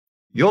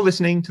You're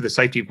listening to the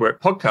Safety of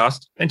Work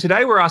podcast, and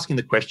today we're asking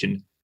the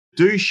question,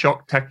 do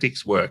shock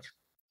tactics work?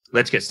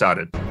 Let's get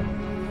started.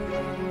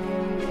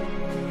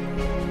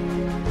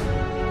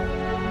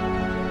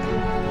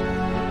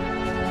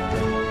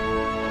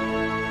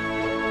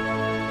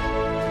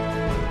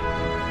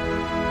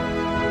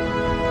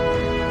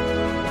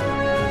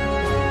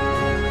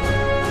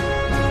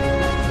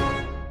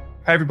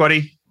 Hey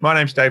everybody, my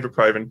name's David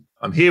Proven.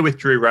 I'm here with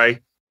Drew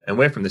Ray, and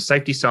we're from the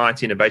Safety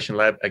Science Innovation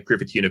Lab at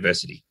Griffith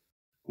University.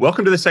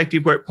 Welcome to the Safety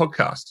of Work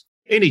podcast.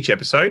 In each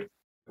episode,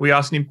 we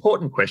ask an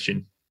important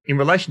question in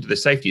relation to the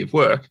safety of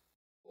work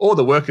or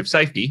the work of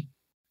safety,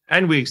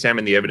 and we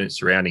examine the evidence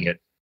surrounding it.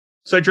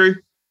 So Drew,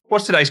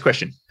 what's today's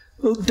question?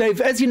 Well,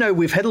 Dave, as you know,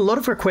 we've had a lot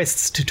of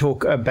requests to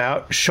talk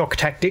about shock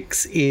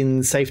tactics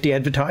in safety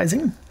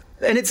advertising.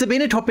 And it's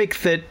been a topic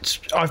that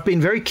I've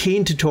been very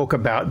keen to talk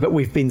about, but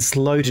we've been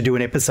slow to do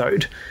an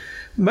episode.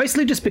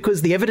 Mostly just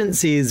because the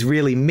evidence is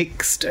really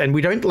mixed and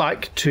we don't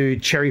like to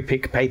cherry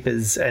pick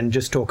papers and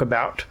just talk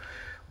about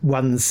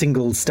one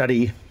single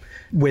study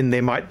when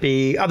there might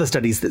be other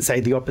studies that say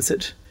the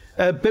opposite.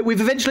 But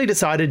we've eventually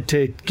decided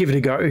to give it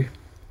a go.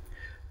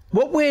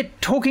 What we're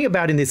talking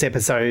about in this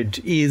episode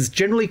is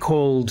generally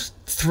called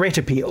threat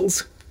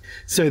appeals.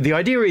 So the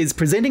idea is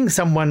presenting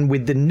someone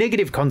with the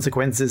negative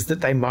consequences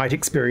that they might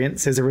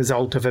experience as a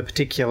result of a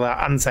particular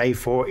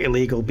unsafe or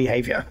illegal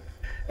behaviour.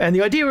 And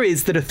the idea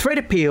is that a threat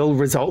appeal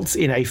results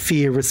in a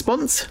fear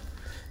response,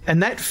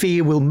 and that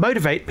fear will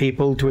motivate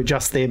people to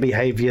adjust their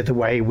behaviour the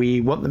way we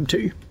want them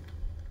to.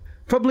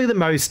 Probably the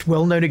most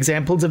well-known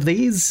examples of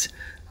these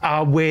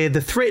are where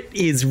the threat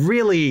is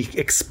really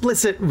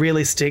explicit,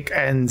 realistic,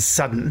 and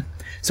sudden.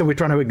 So we're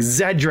trying to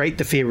exaggerate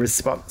the fear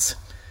response.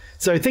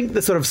 So think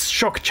the sort of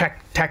shock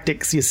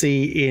tactics you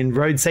see in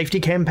road safety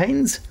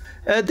campaigns.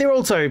 There are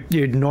also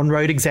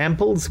non-road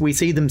examples. We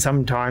see them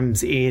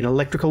sometimes in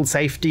electrical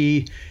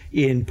safety,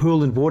 in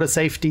pool and water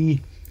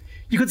safety.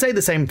 You could say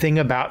the same thing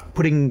about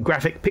putting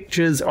graphic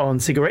pictures on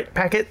cigarette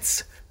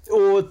packets.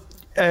 Or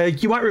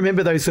you might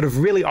remember those sort of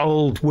really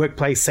old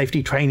workplace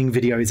safety training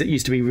videos that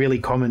used to be really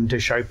common to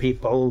show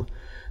people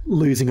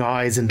losing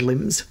eyes and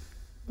limbs.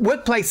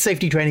 Workplace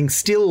safety training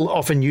still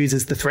often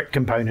uses the threat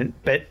component,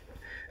 but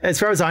as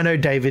far as I know,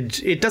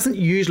 David, it doesn't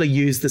usually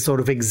use the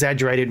sort of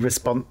exaggerated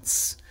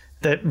response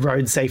that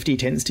road safety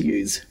tends to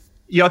use.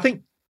 Yeah, I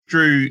think,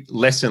 Drew,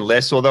 less and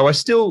less, although I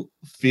still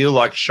feel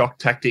like shock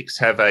tactics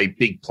have a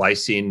big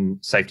place in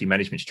safety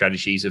management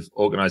strategies of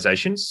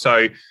organisations.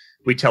 So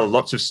we tell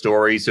lots of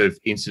stories of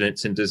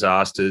incidents and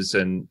disasters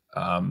and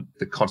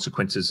the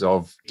consequences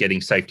of getting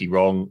safety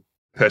wrong,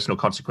 personal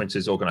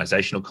consequences,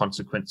 organisational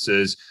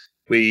consequences.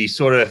 We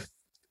sort of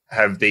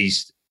have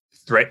these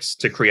threats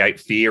to create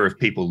fear of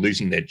people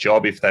losing their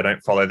job if they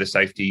don't follow the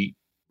safety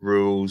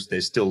rules.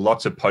 There's still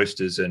lots of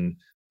posters and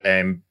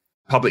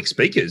public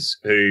speakers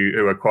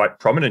who are quite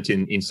prominent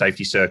in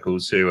safety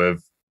circles who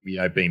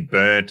have been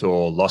burnt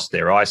or lost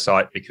their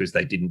eyesight because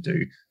they didn't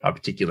do a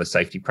particular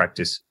safety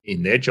practice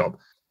in their job.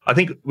 I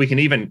think we can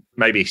even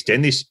maybe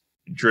extend this,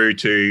 Drew,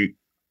 to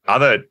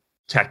other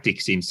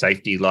tactics in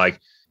safety,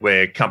 like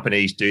where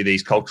companies do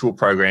these cultural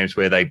programs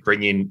where they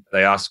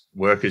ask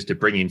workers to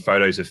bring in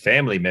photos of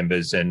family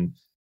members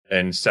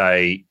and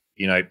say,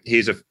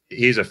 here's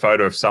a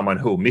photo of someone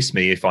who will miss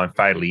me if I'm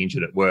fatally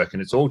injured at work.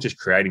 And it's all just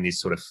creating this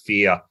sort of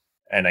fear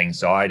and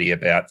anxiety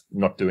about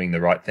not doing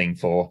the right thing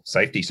for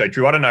safety. So,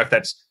 Drew, I don't know if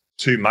that's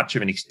too much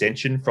of an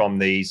extension from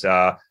these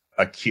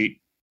acute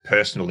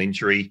personal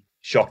injury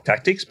shock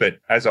tactics, but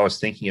as I was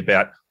thinking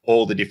about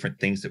all the different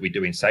things that we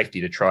do in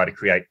safety to try to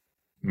create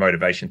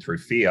motivation through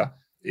fear,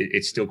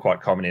 it's still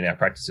quite common in our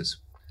practices.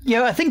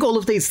 Yeah, I think all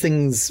of these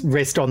things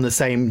rest on the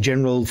same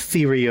general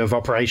theory of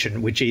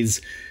operation, which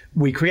is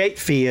we create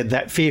fear,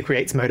 that fear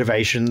creates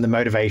motivation, the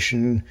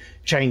motivation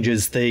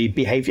changes the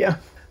behaviour.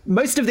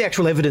 Most of the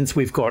actual evidence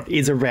we've got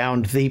is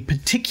around the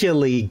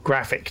particularly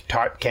graphic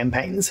type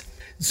campaigns.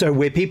 So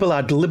where people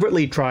are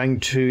deliberately trying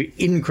to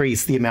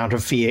increase the amount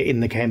of fear in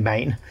the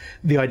campaign,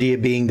 the idea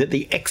being that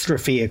the extra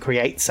fear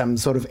creates some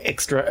sort of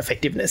extra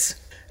effectiveness.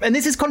 And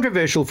this is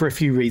controversial for a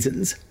few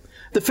reasons.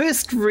 The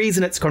first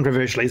reason it's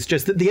controversial is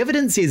just that the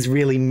evidence is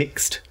really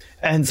mixed.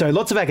 And so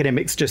lots of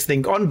academics just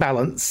think, on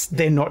balance,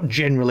 they're not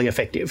generally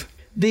effective.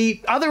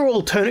 The other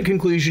alternate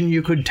conclusion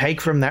you could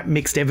take from that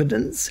mixed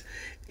evidence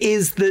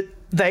is that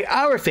they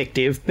are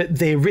effective, but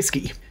they're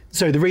risky.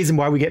 So the reason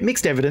why we get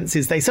mixed evidence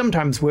is they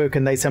sometimes work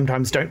and they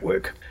sometimes don't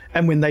work.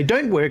 And when they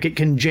don't work, it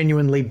can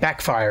genuinely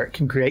backfire. It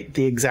can create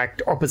the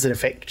exact opposite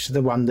effect to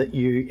the one that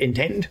you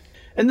intend.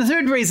 And the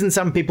third reason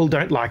some people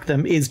don't like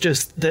them is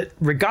just that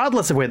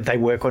regardless of whether they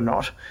work or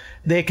not,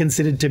 they're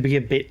considered to be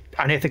a bit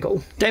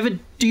unethical. David,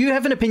 do you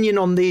have an opinion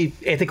on the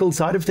ethical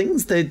side of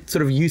things, the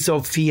sort of use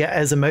of fear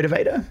as a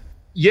motivator?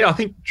 Yeah, I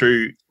think,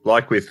 Drew,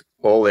 like with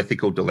all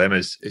ethical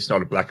dilemmas, it's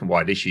not a black and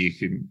white issue. You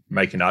can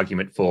make an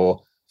argument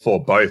for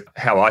both.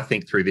 How I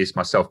think through this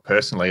myself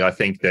personally, I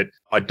think that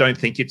I don't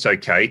think it's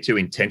okay to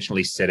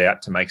intentionally set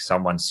out to make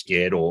someone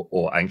scared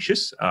or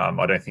anxious.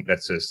 I don't think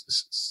that's a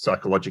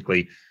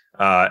psychologically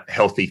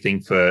healthy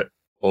thing for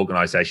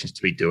organizations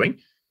to be doing.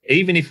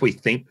 even if we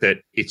think that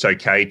it's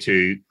okay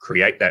to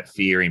create that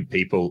fear in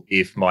people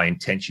if my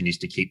intention is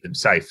to keep them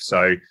safe.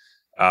 So,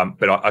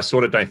 but I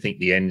sort of don't think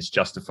the ends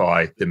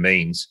justify the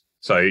means.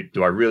 So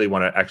do I really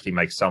want to actually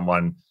make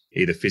someone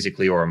either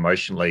physically or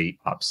emotionally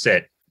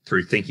upset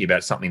through thinking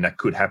about something that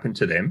could happen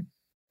to them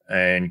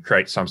and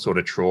create some sort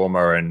of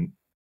trauma and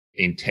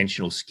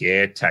intentional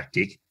scare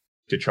tactic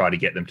to try to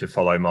get them to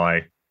follow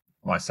my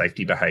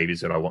safety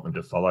behaviors that I want them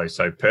to follow?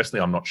 So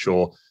personally, I'm not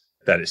sure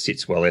that it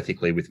sits well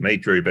ethically with me,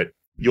 Drew, but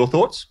your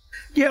thoughts?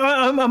 Yeah,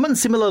 I'm on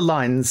similar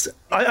lines.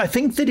 I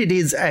think that it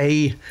is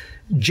a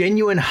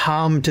genuine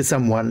harm to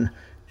someone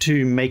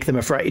to make them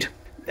afraid.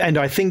 And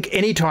I think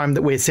any time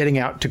that we're setting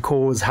out to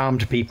cause harm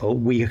to people,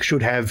 we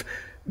should have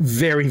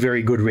very,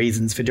 very good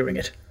reasons for doing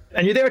it.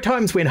 And there are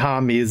times when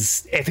harm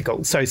is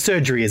ethical. So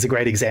surgery is a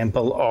great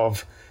example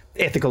of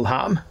ethical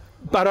harm.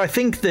 But I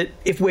think that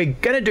if we're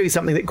going to do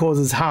something that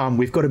causes harm,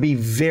 we've got to be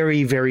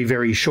very, very,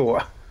 very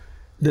sure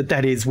that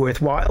that is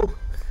worthwhile.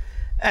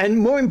 And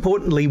more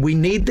importantly, we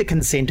need the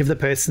consent of the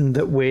person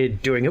that we're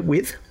doing it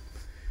with.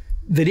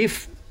 That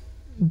if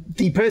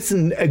the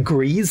person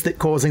agrees that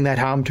causing that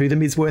harm to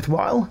them is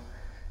worthwhile,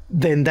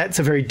 then that's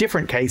a very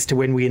different case to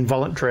when we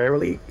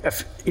involuntarily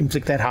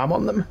inflict that harm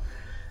on them.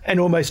 And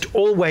almost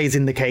always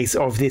in the case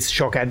of this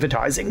shock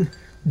advertising,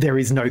 there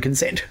is no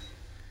consent.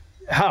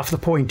 Half the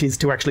point is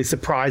to actually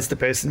surprise the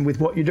person with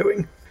what you're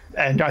doing.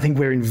 And I think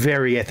we're in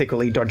very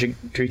ethically dodgy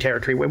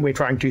territory when we're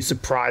trying to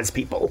surprise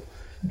people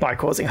by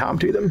causing harm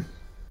to them.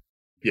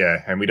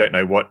 Yeah, and we don't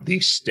know what the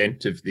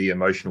extent of the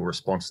emotional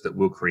response that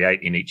we'll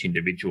create in each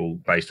individual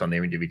based on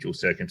their individual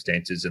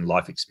circumstances and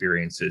life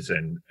experiences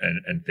and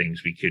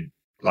things. We could,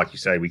 like you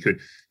say, we could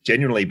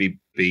genuinely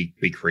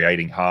be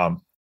creating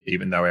harm,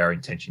 even though our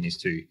intention is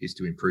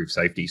to improve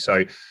safety.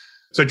 So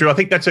Drew, I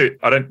think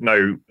I don't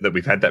know that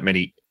we've had that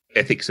many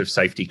ethics of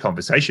safety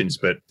conversations,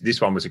 but this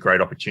one was a great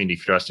opportunity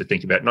for us to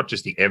think about not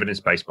just the evidence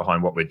base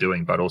behind what we're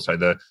doing, but also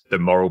the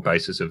moral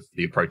basis of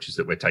the approaches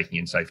that we're taking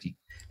in safety.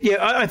 Yeah,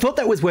 I thought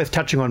that was worth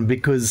touching on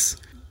because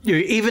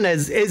even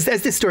as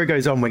this story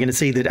goes on, we're going to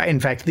see that, in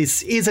fact,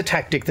 this is a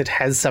tactic that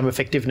has some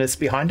effectiveness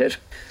behind it.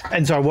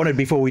 And so I wanted,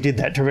 before we did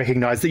that, to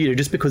recognise that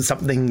just because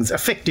something's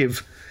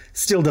effective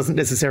still doesn't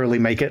necessarily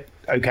make it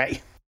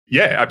okay.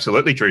 Yeah,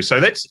 absolutely, Drew. So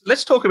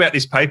let's talk about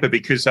this paper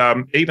because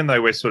even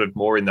though we're sort of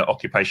more in the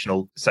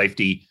occupational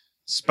safety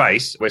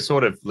space, we're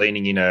sort of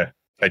leaning in a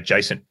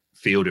adjacent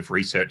field of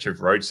research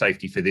of road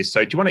safety for this.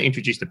 So do you want to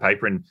introduce the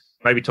paper and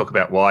maybe talk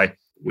about why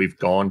we've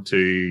gone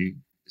to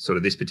sort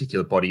of this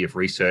particular body of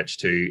research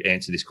to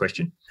answer this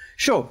question?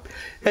 Sure.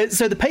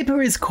 So the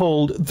paper is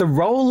called The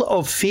Role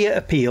of Fear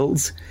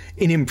Appeals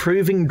in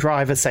Improving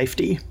Driver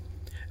Safety,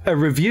 a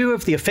review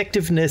of the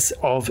effectiveness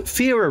of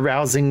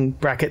fear-arousing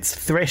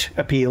 (threat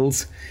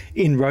appeals)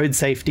 in road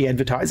safety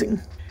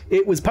advertising.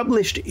 It was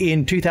published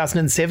in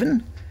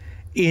 2007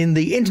 in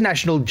the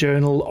International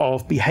Journal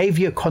of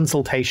Behaviour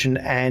Consultation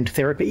and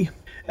Therapy.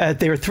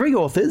 There are 3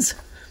 authors: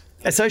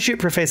 Associate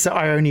Professor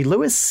Ione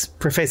Lewis,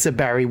 Professor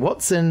Barry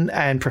Watson,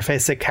 and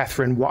Professor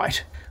Catherine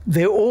White.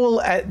 They're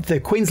all at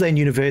the Queensland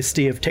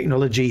University of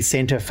Technology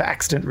Centre for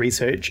Accident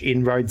Research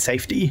in Road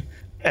Safety.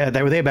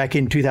 They were there back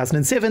in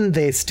 2007.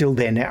 They're still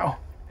there now.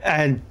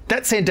 And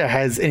that centre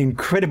has an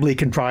incredibly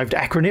contrived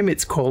acronym.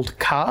 It's called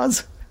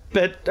CARS.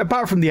 But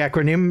apart from the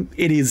acronym,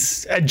 it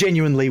is a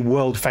genuinely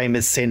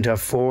world-famous centre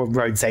for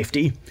road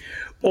safety.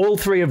 All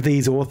 3 of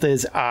these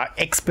authors are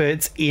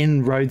experts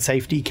in road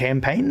safety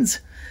campaigns.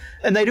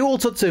 And they do all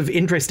sorts of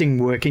interesting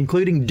work,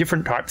 including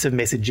different types of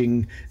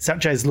messaging,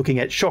 such as looking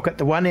at shock at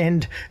the one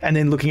end and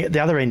then looking at the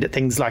other end at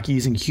things like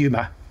using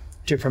humour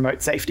to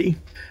promote safety.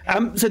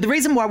 So the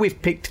reason why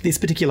we've picked this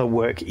particular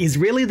work is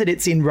really that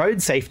it's in road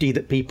safety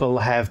that people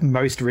have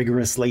most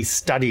rigorously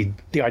studied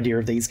the idea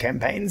of these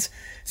campaigns.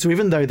 So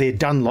even though they're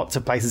done lots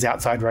of places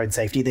outside road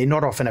safety, they're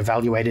not often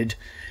evaluated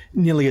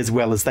nearly as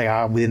well as they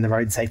are within the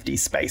road safety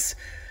space.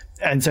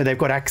 And so they've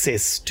got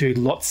access to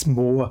lots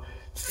more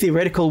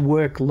theoretical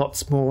work,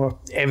 lots more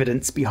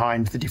evidence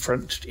behind the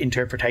different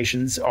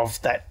interpretations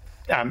of that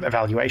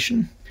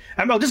evaluation.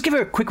 I'll just give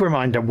a quick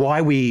reminder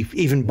why we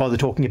even bother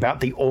talking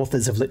about the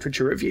authors of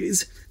literature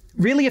reviews.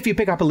 Really, if you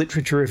pick up a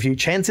literature review,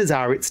 chances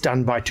are it's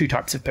done by 2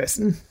 types of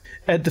person.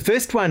 The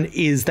first one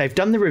is they've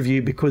done the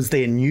review because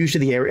they're new to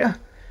the area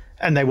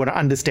and they want to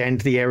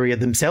understand the area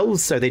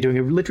themselves. So they're doing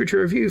a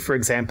literature review, for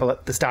example,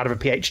 at the start of a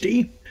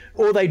PhD.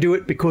 Or they do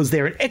it because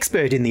they're an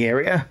expert in the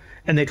area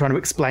and they're trying to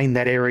explain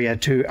that area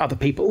to other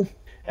people.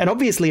 And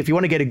obviously, if you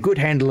want to get a good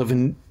handle of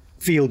a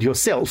field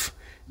yourself,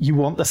 you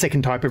want the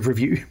second type of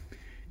review.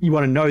 You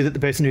want to know that the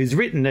person who's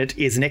written it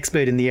is an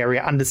expert in the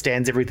area,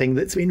 understands everything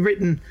that's been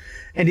written,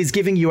 and is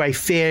giving you a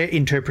fair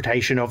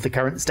interpretation of the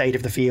current state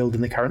of the field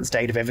and the current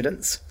state of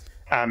evidence.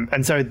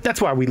 And so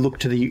that's why we look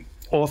to the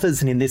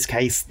authors, and in this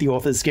case, the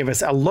authors give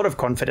us a lot of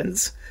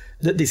confidence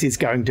that this is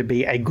going to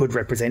be a good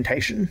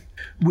representation.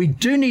 We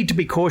do need to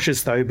be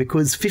cautious, though,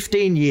 because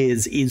 15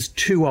 years is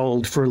too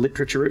old for a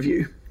literature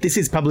review. This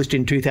is published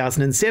in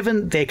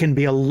 2007. There can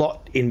be a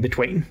lot in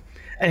between.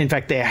 And in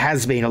fact, there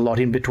has been a lot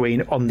in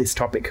between on this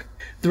topic.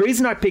 The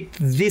reason I picked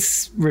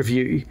this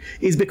review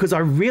is because I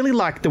really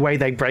like the way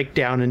they break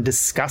down and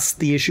discuss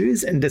the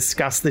issues and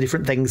discuss the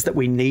different things that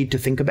we need to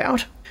think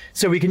about.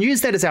 So we can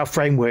use that as our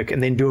framework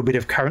and then do a bit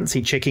of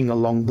currency checking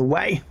along the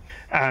way.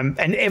 And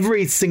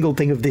every single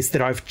thing of this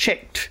that I've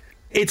checked,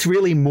 it's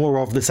really more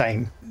of the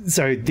same.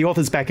 So the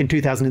authors back in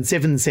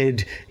 2007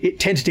 said it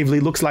tentatively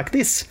looks like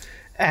this,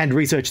 and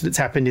research that's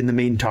happened in the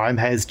meantime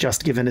has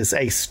just given us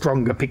a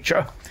stronger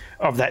picture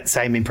of that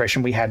same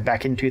impression we had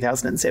back in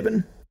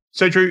 2007.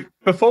 So, Drew,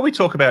 before we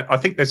talk about, I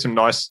think there's some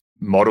nice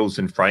models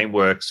and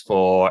frameworks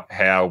for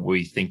how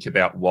we think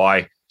about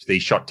why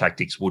these shock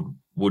tactics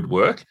would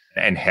work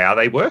and how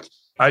they work.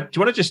 Do you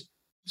want to just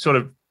sort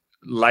of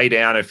lay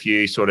down a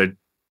few sort of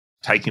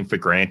taken for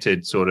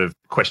granted sort of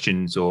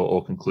questions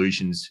or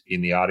conclusions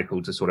in the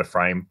article to sort of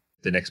frame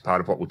the next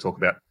part of what we'll talk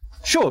about?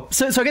 Sure.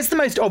 So I guess the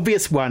most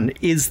obvious one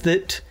is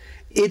that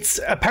it's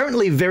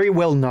apparently very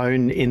well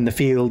known in the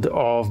field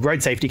of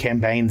road safety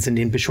campaigns and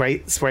in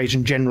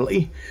persuasion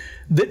generally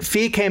that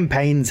fear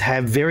campaigns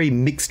have very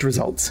mixed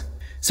results.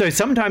 So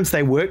sometimes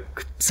they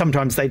work,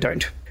 sometimes they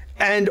don't.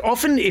 And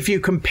often if you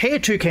compare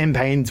two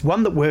campaigns,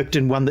 one that worked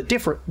and one that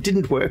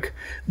didn't work,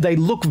 they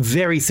look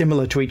very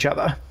similar to each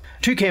other.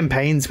 Two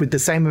campaigns with the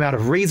same amount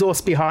of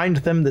resource behind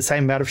them, the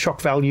same amount of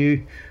shock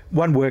value,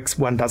 one works,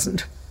 one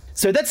doesn't.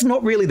 So that's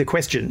not really the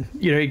question.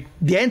 You know,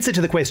 the answer to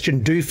the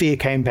question, do fear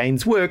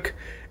campaigns work,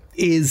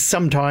 is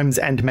sometimes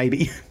and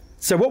maybe.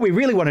 So what we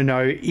really want to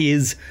know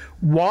is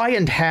why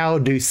and how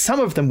do some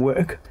of them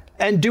work?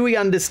 And do we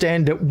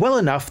understand it well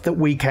enough that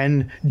we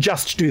can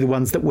just do the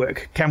ones that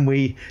work? Can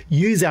we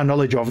use our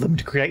knowledge of them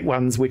to create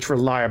ones which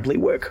reliably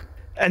work?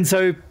 And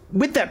so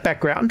with that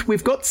background,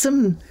 we've got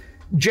some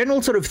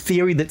general sort of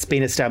theory that's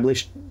been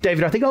established.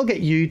 David, I think I'll get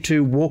you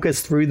to walk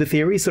us through the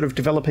theory, sort of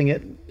developing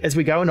it as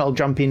we go, and I'll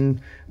jump in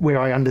where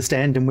I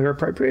understand and where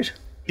appropriate.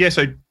 Yeah,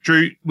 so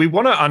Drew, we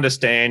want to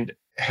understand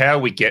how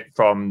we get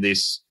from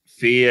this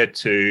fear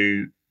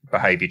to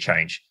behavior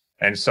change.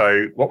 And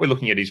so what we're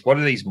looking at is what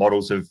are these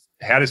models of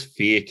how does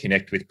fear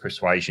connect with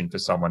persuasion for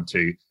someone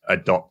to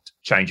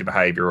change a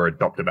behavior or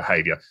adopt a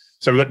behavior?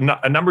 So we've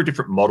got a number of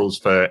different models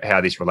for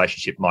how this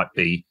relationship might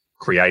be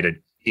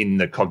created in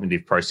the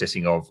cognitive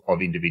processing of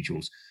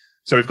individuals.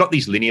 So we've got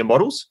these linear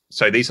models.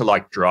 So these are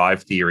like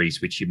drive theories,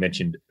 which you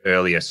mentioned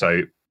earlier.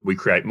 So we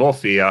create more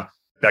fear,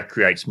 that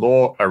creates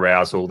more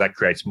arousal, that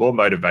creates more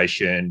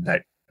motivation,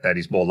 that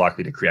is more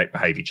likely to create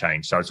behavior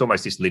change. So it's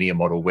almost this linear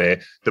model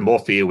where the more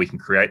fear we can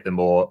create, the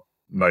more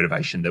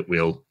motivation that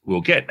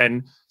we'll get.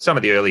 And some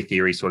of the early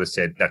theories sort of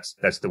said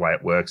that's the way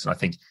it works. And I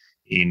think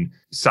in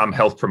some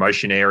health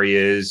promotion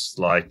areas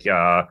like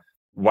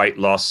weight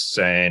loss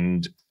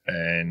and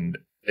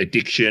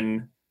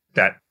addiction,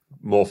 that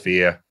more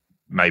fear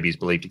maybe is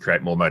believed to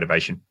create more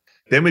motivation.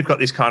 Then we've got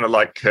this kind of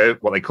like curve,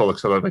 what they call a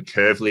sort of a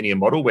curve linear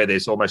model, where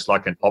there's almost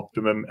like an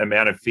optimum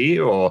amount of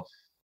fear, or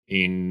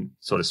in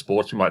sort of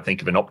sports, we might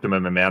think of an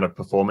optimum amount of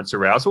performance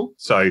arousal.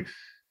 So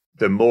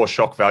the more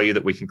shock value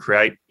that we can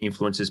create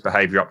influences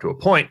behavior up to a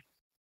point,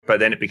 but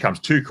then it becomes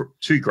too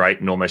great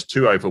and almost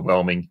too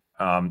overwhelming,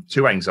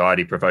 too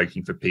anxiety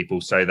provoking for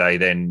people. So they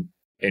then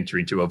enter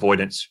into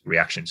avoidance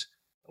reactions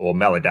or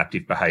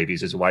maladaptive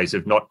behaviors as ways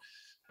of not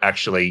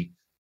actually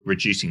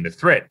reducing the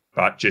threat,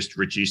 but just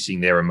reducing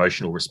their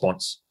emotional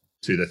response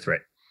to the threat.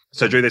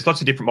 So, Drew, there's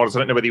lots of different models. I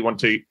don't know whether you want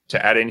to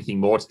add anything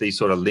more to these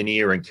sort of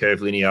linear and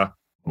curve linear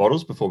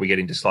models before we get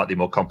into slightly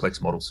more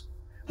complex models.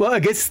 Well, I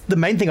guess the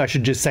main thing I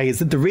should just say is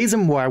that the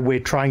reason why we're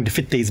trying to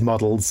fit these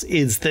models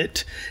is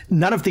that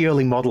none of the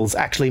early models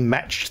actually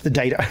matched the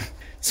data.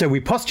 So we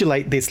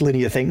postulate this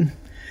linear thing,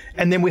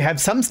 and then we have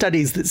some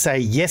studies that say,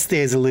 yes,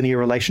 there's a linear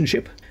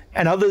relationship,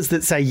 and others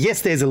that say,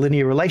 yes, there's a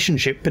linear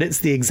relationship, but it's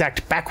the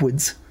exact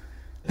backwards,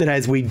 that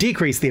as we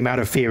decrease the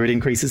amount of fear, it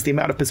increases the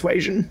amount of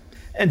persuasion.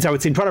 And so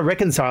it's in trying to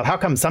reconcile how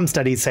come some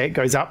studies say it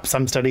goes up,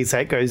 some studies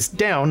say it goes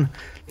down.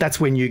 That's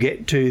when you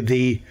get to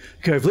the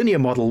curve linear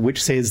model,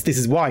 which says this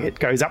is why it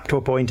goes up to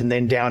a point and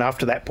then down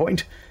after that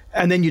point.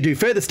 And then you do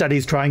further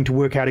studies trying to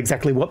work out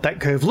exactly what that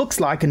curve looks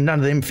like, and none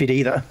of them fit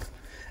either.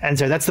 And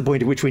so that's the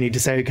point at which we need to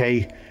say,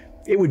 okay,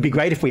 it would be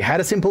great if we had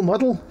a simple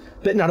model,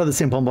 but none of the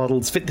simple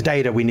models fit the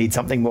data. We need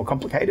something more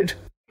complicated.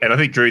 And I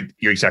think, Drew,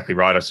 you're exactly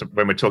right.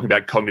 When we're talking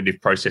about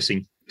cognitive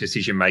processing,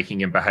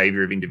 decision-making and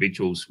behavior of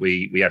individuals,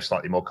 we have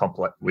slightly more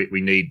complex,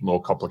 we need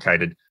more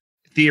complicated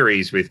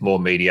theories with more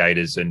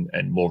mediators and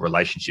more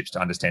relationships to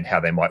understand how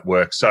they might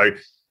work. So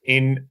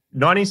in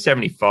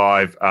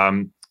 1975,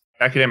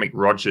 academic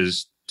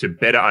Rogers, to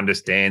better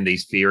understand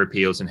these fear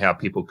appeals and how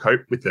people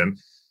cope with them,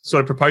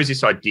 sort of proposed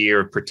this idea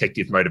of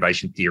protective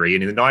motivation theory.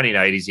 And in the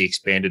 1980s, he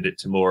expanded it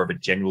to more of a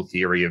general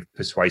theory of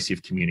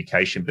persuasive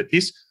communication. But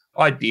this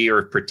idea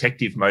of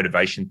protective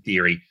motivation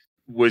theory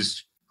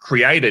was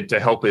created to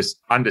help us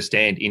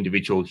understand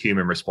individual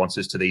human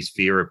responses to these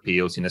fear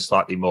appeals in a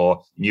slightly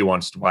more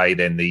nuanced way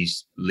than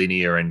these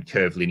linear and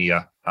curve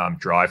linear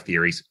drive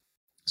theories.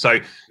 So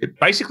it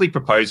basically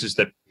proposes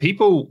that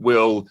people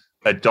will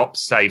adopt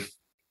safe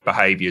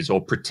behaviors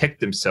or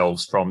protect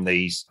themselves from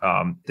these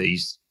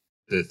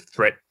the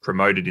threat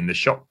promoted in the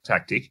shock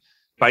tactic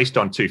based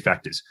on two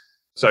factors.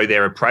 So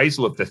their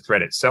appraisal of the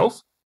threat itself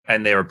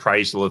and their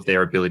appraisal of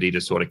their ability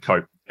to sort of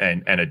cope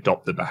and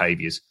adopt the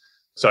behaviors.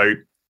 So,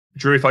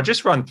 Drew, if I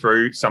just run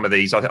through some of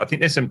these, I think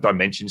there's some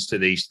dimensions to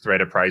these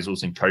threat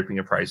appraisals and coping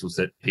appraisals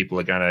that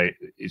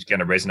is going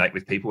to resonate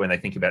with people when they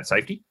think about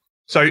safety.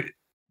 So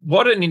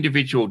what an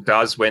individual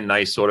does when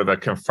they sort of are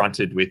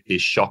confronted with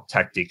this shock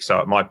tactic, so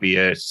it might be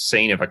a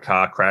scene of a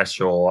car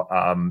crash or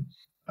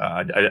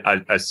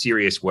a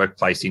serious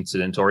workplace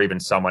incident, or even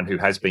someone who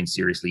has been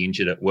seriously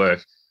injured at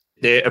work,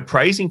 they're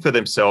appraising for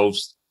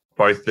themselves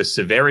both the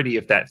severity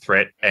of that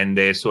threat and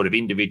their sort of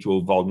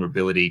individual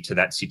vulnerability to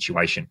that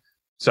situation.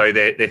 So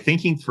they're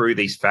thinking through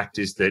these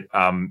factors that,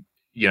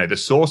 the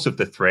source of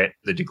the threat,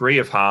 the degree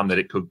of harm that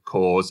it could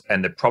cause,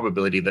 and the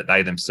probability that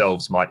they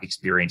themselves might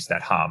experience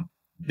that harm.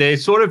 They're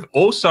sort of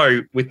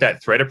also, with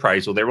that threat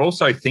appraisal, they're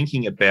also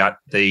thinking about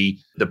the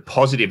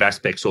positive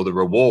aspects or the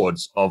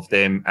rewards of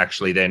them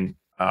actually then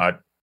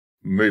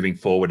moving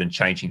forward and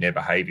changing their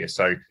behavior.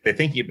 So they're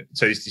thinking,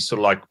 so it's this sort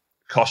of like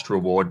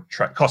cost-reward,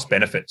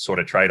 cost-benefit sort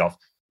of trade-off.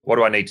 What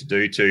do I need to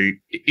do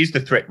is the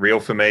threat real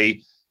for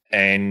me?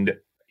 And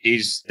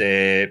is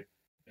there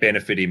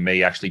benefit in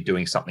me actually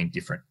doing something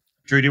different?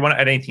 Drew, do you want to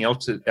add anything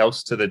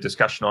else to the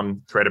discussion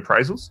on threat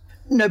appraisals?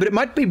 No, but it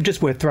might be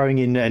just worth throwing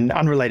in an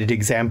unrelated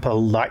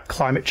example like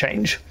climate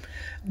change.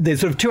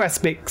 There's sort of two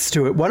aspects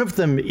to it. One of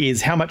them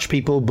is how much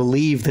people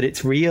believe that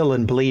it's real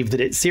and believe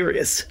that it's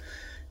serious.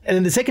 And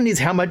then the second is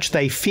how much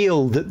they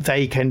feel that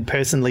they can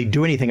personally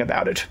do anything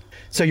about it.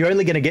 So you're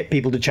only going to get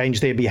people to change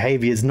their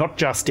behaviours, not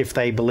just if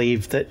they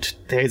believe that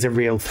there's a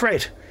real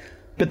threat,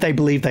 but they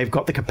believe they've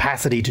got the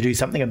capacity to do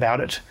something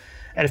about it.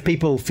 And if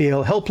people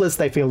feel helpless,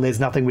 they feel there's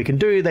nothing we can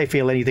do, they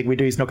feel anything we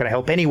do is not going to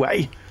help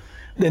anyway,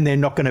 then they're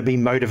not going to be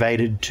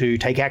motivated to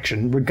take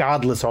action,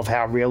 regardless of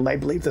how real they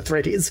believe the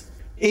threat is.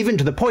 Even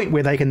to the point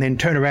where they can then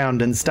turn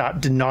around and start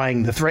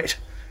denying the threat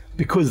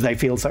because they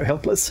feel so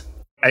helpless.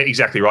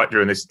 Exactly right,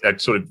 Drew. And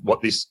that's sort of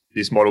what this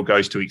model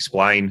goes to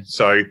explain.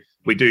 So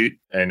we do,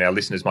 and our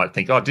listeners might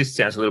think, this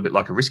sounds a little bit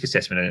like a risk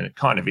assessment, and it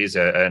kind of is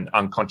an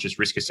unconscious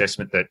risk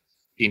assessment that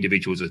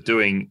individuals are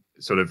doing.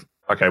 Sort of,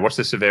 okay, what's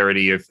the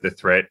severity of the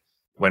threat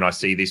when I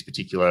see this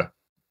particular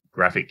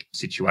graphic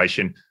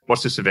situation?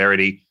 What's the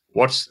severity?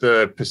 What's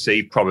the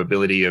perceived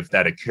probability of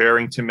that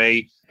occurring to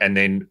me? And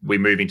then we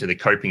move into the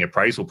coping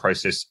appraisal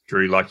process,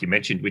 Drew, like you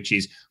mentioned, which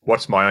is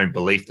what's my own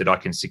belief that I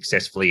can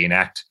successfully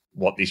enact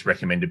what this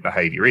recommended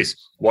behavior is?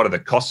 What are the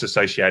costs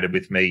associated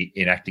with me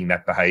enacting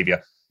that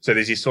behavior? So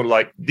there's this sort of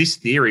like, this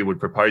theory would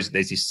propose that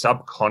there's this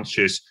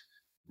subconscious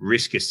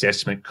risk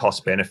assessment,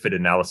 cost benefit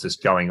analysis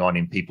going on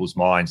in people's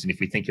minds. And if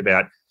we think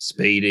about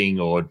speeding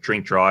or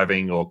drink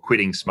driving or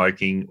quitting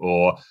smoking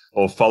or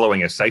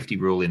following a safety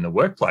rule in the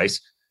workplace,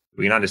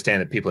 we can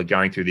understand that people are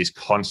going through this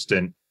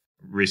constant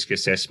risk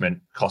assessment,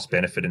 cost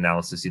benefit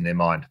analysis in their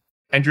mind.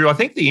 Andrew, I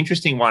think the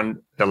interesting one,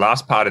 the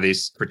last part of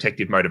this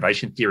protective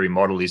motivation theory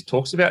model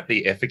talks about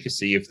the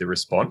efficacy of the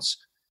response.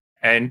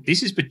 And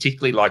this is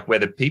particularly like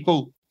whether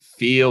people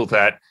feel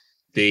that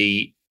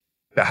the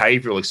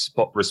behavioral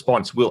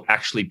response will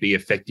actually be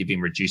effective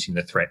in reducing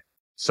the threat.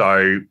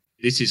 So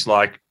this is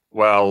like,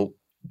 well,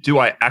 do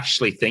I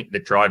actually think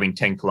that driving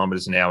 10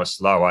 kilometers an hour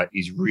slower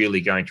is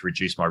really going to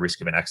reduce my risk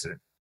of an accident?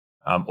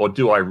 Or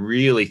do I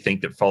really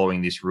think that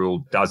following this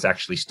rule does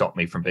actually stop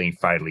me from being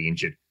fatally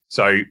injured?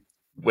 So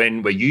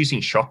when we're using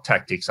shock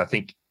tactics, I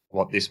think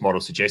what this model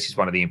suggests is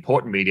one of the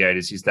important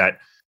mediators is that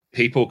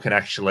people can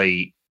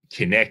actually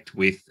connect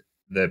with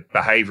the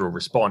behavioral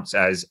response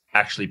as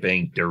actually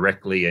being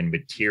directly and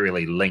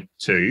materially linked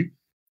to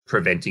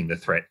preventing the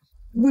threat.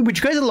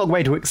 Which goes a long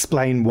way to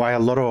explain why a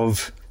lot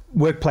of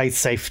workplace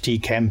safety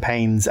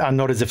campaigns are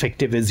not as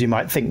effective as you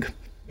might think,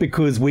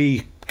 because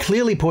we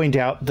clearly point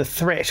out the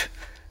threat,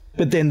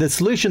 but then the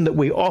solution that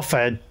we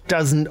offer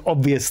doesn't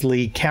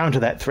obviously counter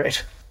that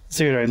threat.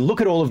 So,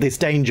 look at all of this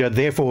danger,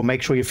 therefore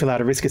make sure you fill out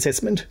a risk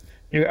assessment.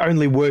 It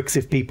only works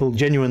if people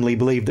genuinely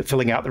believe that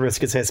filling out the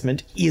risk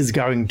assessment is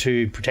going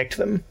to protect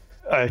them.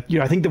 I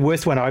think the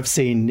worst one I've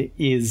seen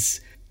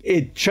is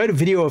it showed a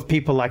video of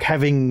people like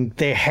having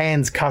their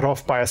hands cut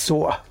off by a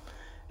saw.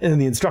 And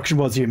the instruction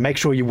was you make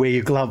sure you wear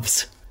your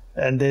gloves.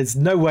 And there's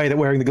no way that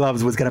wearing the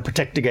gloves was going to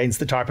protect against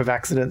the type of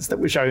accidents that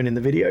were shown in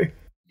the video.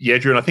 Yeah,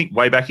 Drew, and I think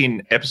way back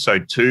in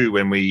episode 2,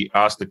 when we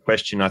asked the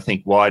question, I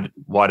think, why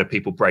do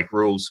people break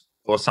rules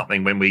or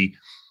something, when we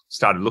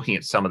started looking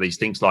at some of these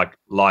things like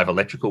live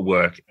electrical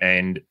work.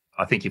 And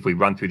I think if we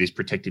run through this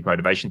protective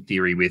motivation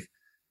theory with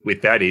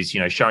that is,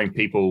 showing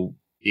people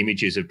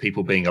images of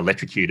people being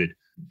electrocuted,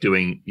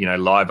 doing,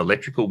 live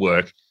electrical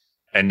work,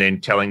 and then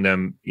telling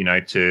them,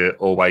 to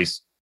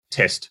always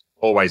test,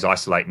 always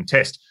isolate and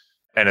test.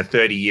 And a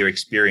 30-year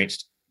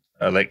experienced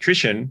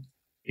electrician,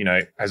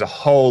 has a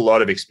whole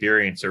lot of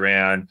experience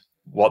around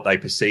what they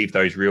perceive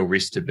those real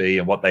risks to be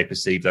and what they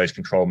perceive those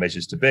control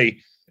measures to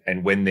be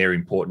and when they're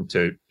important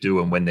to do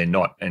and when they're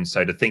not. And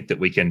so to think that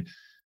we can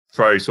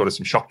throw sort of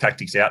some shock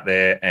tactics out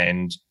there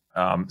and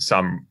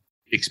some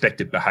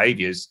expected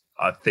behaviors,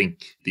 I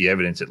think the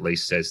evidence at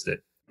least says that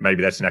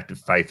maybe that's an act of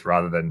faith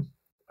rather than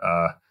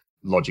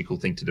logical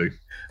thing to do.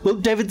 Well,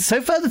 David,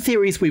 so far the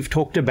theories we've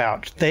talked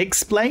about, they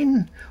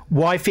explain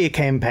why fear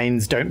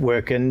campaigns don't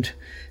work, and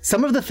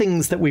some of the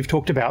things that we've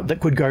talked about that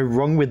could go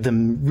wrong with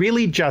them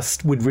really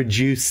just would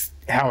reduce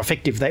how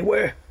effective they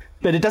were.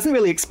 But it doesn't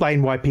really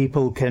explain why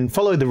people can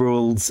follow the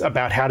rules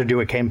about how to do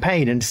a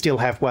campaign and still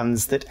have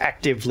ones that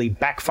actively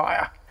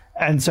backfire.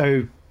 And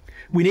so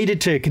we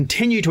needed to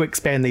continue to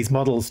expand these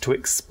models to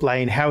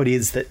explain how it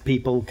is that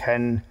people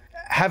can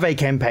have a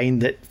campaign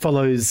that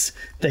follows,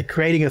 they're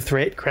creating a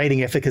threat,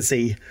 creating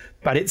efficacy,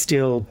 but it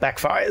still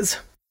backfires.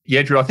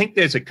 Yeah, Drew, I think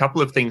there's a couple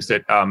of things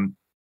that I'm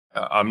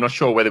not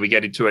sure whether we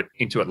get into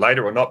it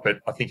later or not, but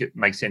I think it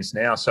makes sense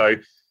now. So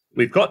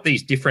we've got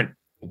these different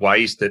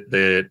ways that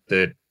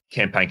the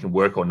campaign can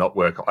work or not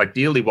work.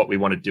 Ideally, what we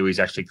want to do is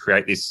actually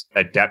create this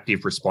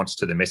adaptive response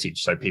to the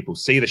message. So people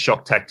see the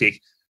shock tactic,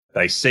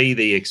 they see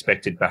the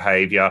expected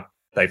behavior,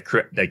 they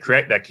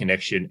create that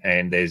connection,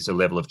 and there's a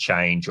level of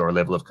change or a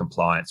level of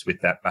compliance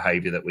with that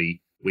behavior that we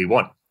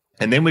want.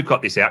 And then we've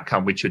got this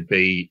outcome, which would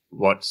be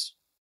what's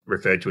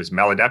referred to as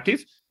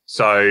maladaptive.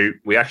 So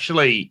we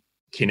actually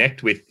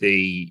connect with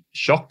the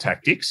shock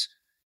tactics,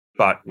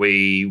 but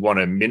we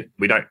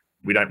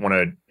don't want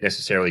to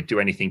necessarily do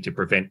anything to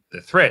prevent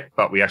the threat,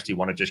 but we actually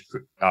want to just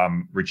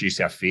reduce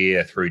our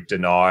fear through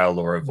denial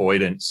or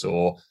avoidance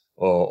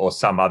or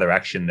some other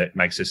action that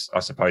makes us, I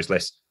suppose,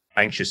 less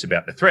anxious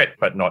about the threat,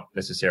 but not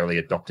necessarily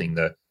adopting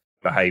the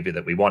behavior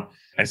that we want.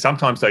 And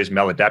sometimes those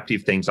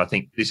maladaptive things, I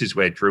think this is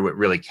where, Drew, it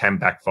really can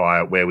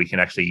backfire, where we can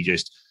actually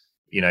just,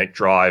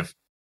 drive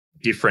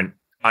different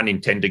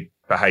unintended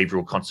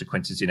behavioral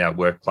consequences in our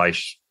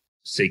workplace,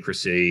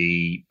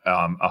 secrecy,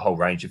 a whole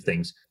range of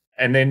things.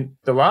 And then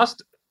the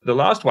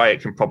last way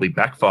it can probably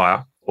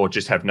backfire or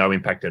just have no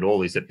impact at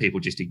all is that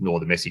people just ignore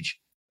the message.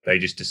 They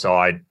just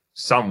decide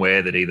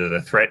somewhere that either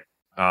the threat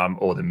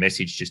or the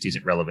message just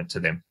isn't relevant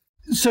to them.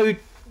 So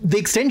the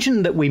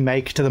extension that we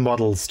make to the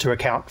models to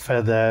account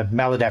for the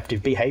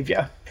maladaptive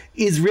behavior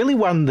is really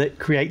one that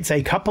creates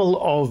a couple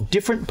of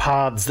different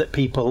paths that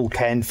people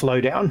can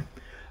flow down.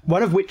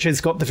 One of which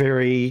has got the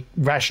very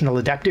rational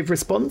adaptive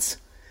response,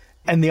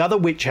 and the other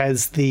which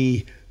has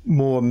the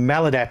more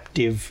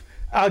maladaptive,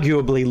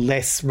 arguably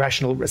less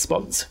rational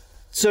response.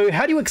 So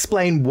how do you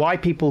explain why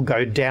people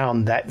go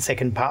down that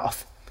second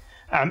path?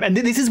 And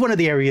this is one of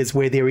the areas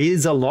where there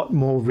is a lot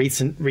more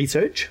recent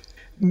research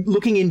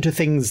looking into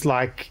things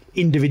like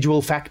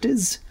individual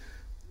factors,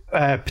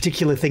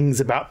 particular things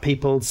about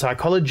people's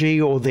psychology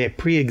or their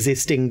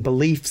pre-existing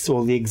beliefs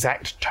or the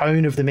exact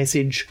tone of the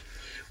message,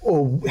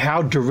 or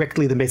how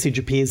directly the message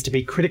appears to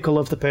be critical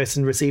of the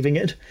person receiving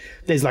it.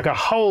 There's like a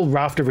whole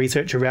raft of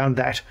research around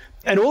that.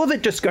 And all of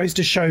it just goes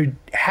to show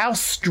how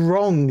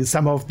strong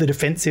some of the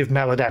defensive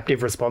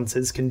maladaptive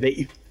responses can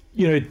be.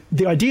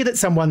 The idea that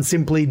someone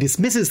simply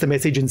dismisses the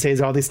message and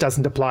says, oh, this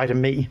doesn't apply to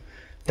me,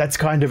 that's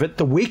kind of at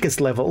the weakest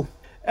level.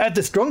 At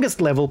the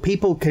strongest level,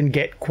 people can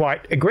get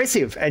quite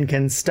aggressive and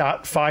can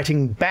start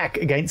fighting back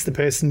against the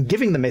person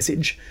giving the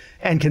message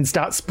and can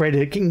start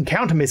spreading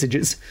counter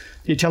messages.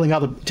 You're telling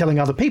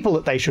other people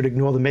that they should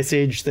ignore the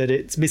message, that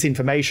it's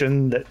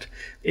misinformation, that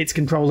it's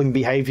controlling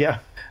behavior.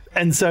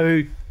 And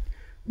so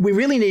we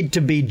really need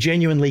to be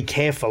genuinely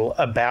careful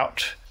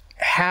about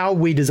how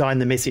we design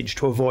the message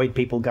to avoid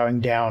people going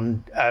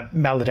down a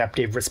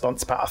maladaptive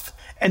response path.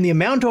 And the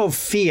amount of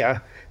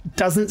fear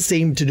doesn't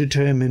seem to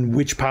determine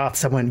which path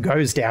someone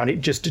goes down.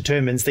 It just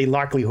determines the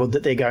likelihood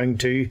that they're going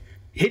to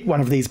hit one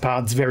of these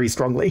paths very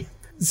strongly.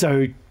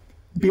 So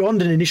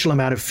beyond an initial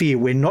amount of fear,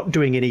 we're not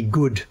doing any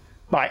good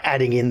by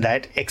adding in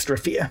that extra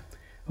fear.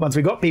 Once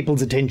we've got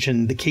people's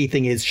attention, the key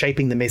thing is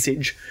shaping the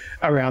message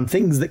around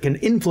things that can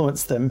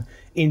influence them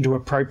into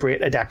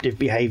appropriate adaptive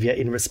behavior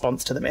in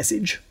response to the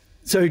message.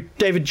 So,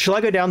 David, shall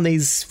I go down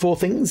these 4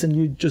 things and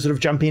you just sort of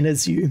jump in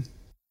as you...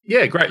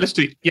 Yeah, great.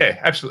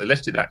 Absolutely.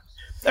 Let's do that.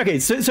 Okay,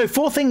 so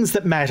 4 things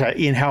that matter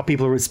in how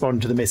people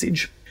respond to the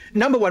message.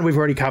 Number 1, we've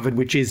already covered,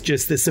 which is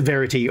just the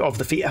severity of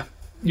the fear.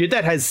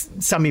 That has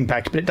some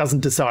impact, but it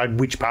doesn't decide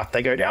which path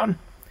they go down.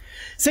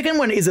 Second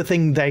one is a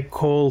thing they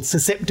call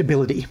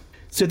susceptibility.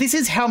 So this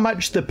is how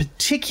much the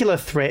particular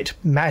threat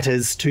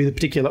matters to the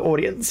particular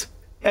audience.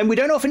 And we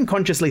don't often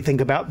consciously think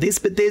about this,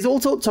 but there's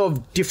all sorts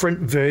of different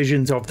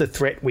versions of the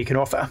threat we can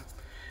offer.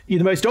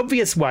 The most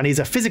obvious one is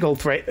a physical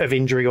threat of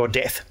injury or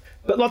death.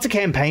 But lots of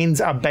campaigns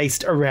are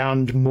based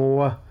around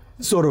more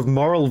sort of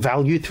moral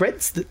value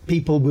threats that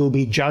people will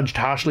be judged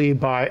harshly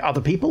by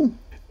other people,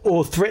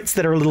 or threats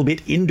that are a little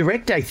bit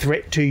indirect, a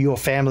threat to your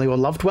family or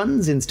loved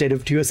ones instead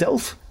of to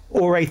yourself,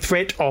 or a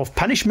threat of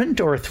punishment,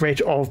 or a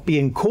threat of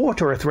being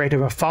caught, or a threat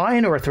of a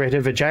fine, or a threat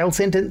of a jail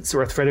sentence,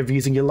 or a threat of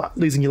losing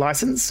your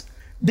license.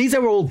 These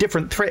are all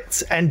different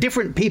threats, and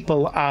different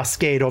people are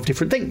scared of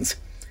different things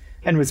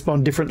and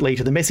respond differently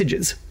to the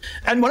messages.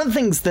 And one of the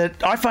things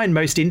that I find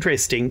most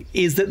interesting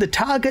is that the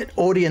target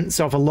audience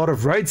of a lot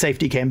of road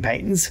safety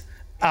campaigns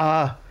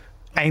are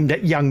aimed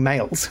at young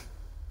males.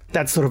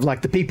 That's sort of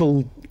like the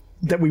people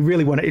that we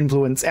really want to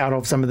influence out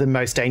of some of the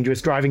most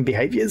dangerous driving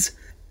behaviours.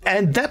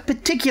 And that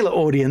particular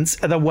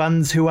audience are the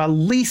ones who are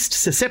least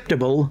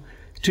susceptible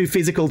to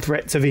physical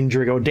threats of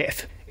injury or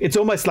death. It's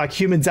almost like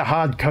humans are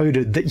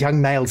hard-coded that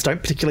young males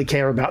don't particularly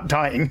care about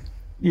dying.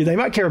 They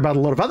might care about a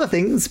lot of other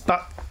things,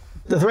 but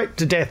the threat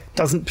to death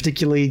doesn't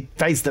particularly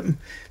faze them.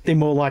 They're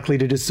more likely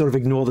to just sort of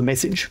ignore the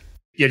message.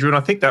 Yeah, Drew, and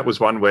I think that was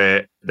one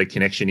where the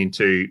connection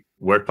into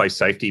workplace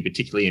safety,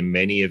 particularly in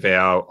many of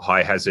our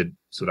high-hazard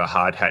sort of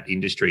hard hat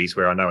industries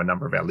where I know a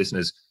number of our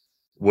listeners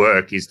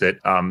work, is that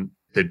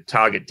the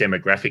target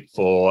demographic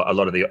for a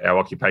lot of our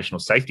occupational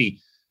safety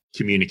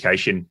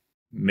communication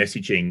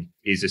messaging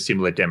is a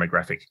similar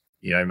demographic.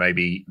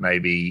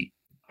 Maybe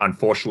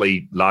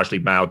unfortunately largely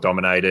male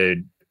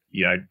dominated,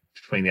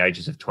 between the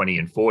ages of 20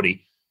 and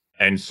 40.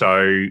 And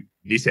so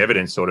this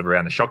evidence sort of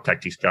around the shock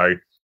tactics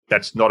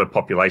that's not a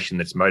population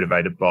that's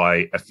motivated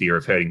by a fear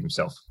of hurting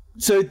themselves.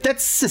 So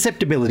that's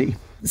susceptibility.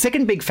 The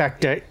second big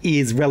factor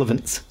is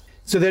relevance.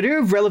 So the idea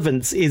of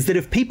relevance is that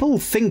if people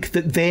think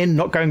that they're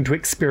not going to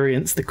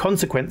experience the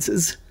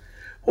consequences,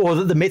 or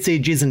that the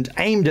message isn't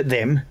aimed at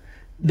them,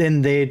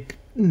 then they're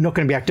not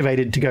going to be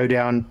activated to go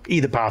down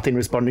either path in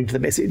responding to the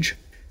message.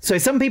 So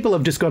some people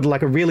have just got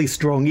like a really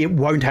strong "it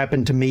won't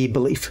happen to me"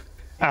 belief.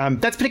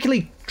 That's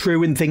particularly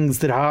true in things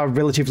that are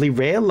relatively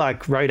rare,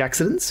 like road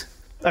accidents.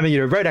 I mean,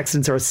 road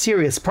accidents are a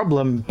serious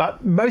problem,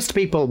 but most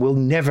people will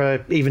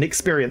never even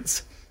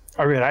experience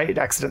a road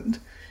accident.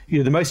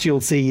 The most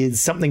you'll see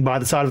is something by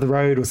the side of the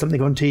road or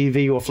something on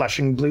TV or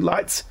flashing blue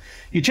lights.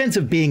 Your chance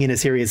of being in a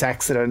serious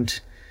accident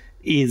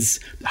is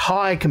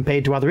high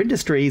compared to other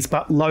industries,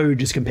 but low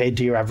just compared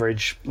to your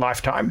average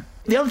lifetime.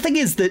 The other thing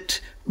is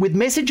that with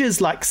messages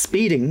like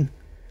speeding,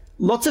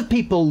 lots of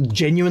people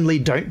genuinely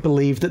don't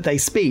believe that they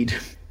speed.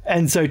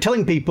 And so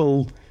telling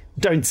people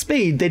don't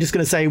speed, they're just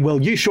going to say,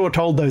 well, you sure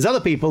told those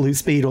other people who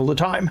speed all the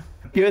time.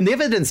 And the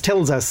evidence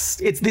tells us,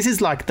 this is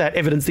like that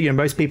evidence that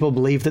most people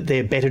believe that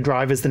they're better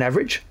drivers than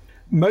average.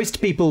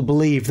 Most people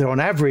believe that on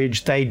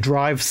average, they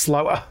drive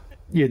slower.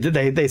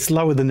 They're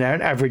slower than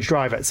an average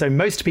driver. So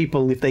most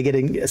people, if they're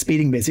getting a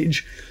speeding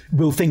message,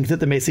 will think that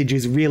the message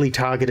is really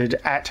targeted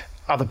at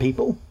other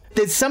people.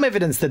 There's some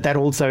evidence that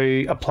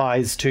also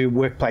applies to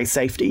workplace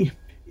safety,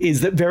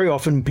 is that very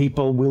often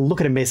people will look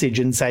at a message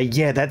and say,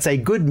 yeah, that's a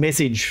good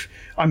message.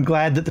 I'm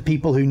glad that the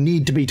people who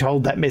need to be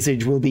told that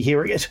message will be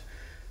hearing it.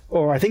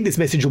 Or I think this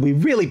message will be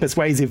really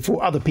persuasive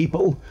for other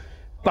people,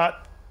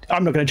 but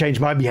I'm not going to change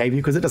my behavior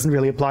because it doesn't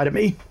really apply to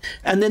me.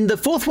 And then the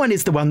fourth one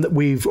is the one that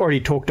we've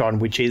already talked on,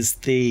 which is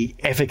the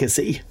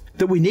efficacy.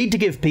 That we need to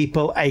give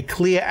people a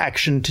clear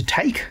action to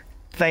take.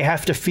 They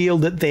have to feel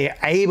that they're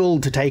able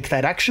to take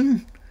that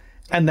action.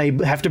 And they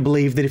have to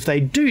believe that if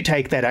they do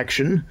take that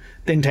action,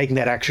 then taking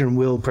that action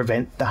will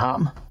prevent the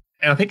harm.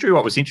 And I think, Drew,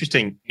 what was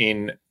interesting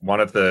in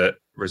one of the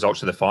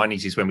results of the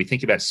findings is when we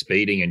think about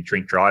speeding and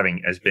drink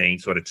driving as being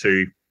sort of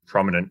two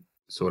prominent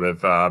sort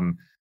of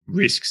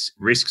risks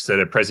that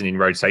are present in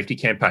road safety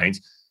campaigns,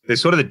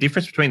 there's sort of the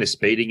difference between the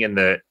speeding and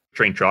the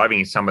drink driving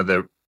in some of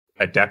the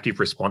adaptive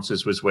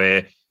responses was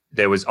where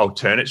there was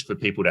alternatives for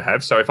people to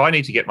have. So if I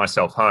need to get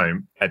myself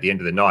home at the end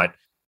of the night,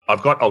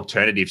 I've got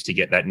alternatives to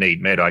get that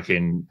need met. I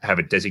can have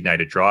a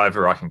designated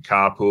driver, I can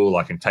carpool,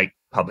 I can take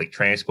public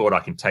transport, I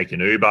can take an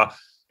Uber.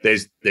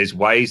 There's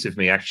ways of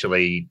me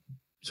actually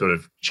sort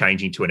of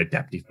changing to an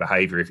adaptive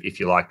behavior, if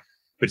you like.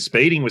 But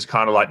speeding was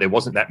kind of like there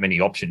wasn't that many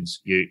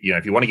options.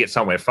 If you want to get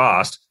somewhere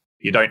fast,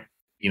 you don't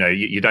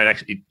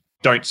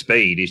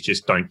speed. It's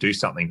just don't do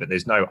something. But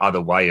there's no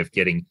other way of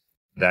getting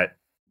that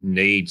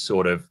need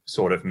sort of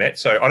met.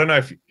 So I don't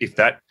know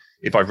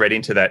if I've read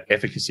into that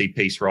efficacy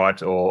piece right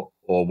or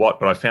what,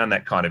 but I found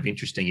that kind of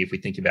interesting. If we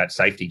think about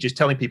safety, just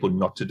telling people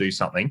not to do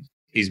something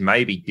is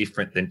maybe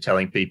different than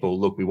telling people,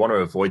 look, we want to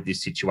avoid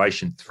this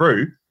situation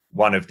through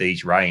one of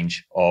these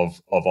range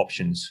of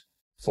options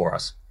for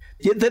us.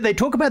 Yeah, they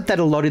talk about that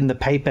a lot in the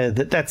paper,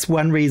 that's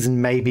one reason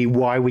maybe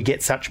why we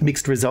get such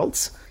mixed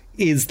results,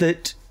 is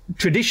that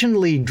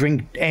traditionally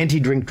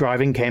anti-drink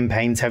driving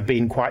campaigns have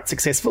been quite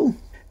successful,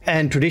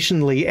 and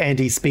traditionally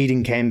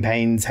anti-speeding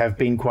campaigns have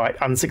been quite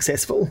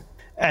unsuccessful.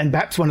 And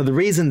perhaps one of the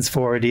reasons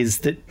for it is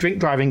that drink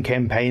driving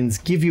campaigns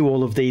give you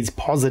all of these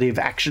positive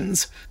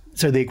actions,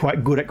 so they're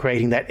quite good at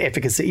creating that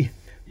efficacy.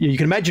 You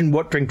can imagine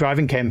what drink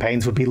driving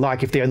campaigns would be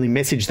like if the only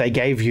message they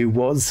gave you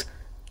was,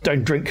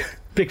 don't drink,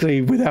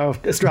 particularly with our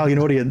Australian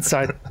audience.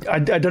 I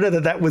don't know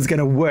that was going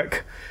to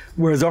work.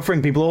 Whereas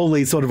offering people all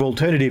these sort of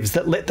alternatives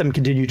that let them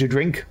continue to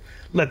drink,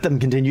 let them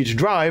continue to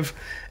drive,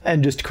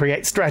 and just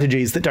create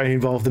strategies that don't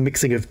involve the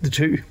mixing of the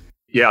two.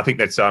 Yeah, I think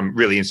that's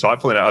really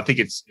insightful. And I think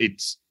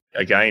it's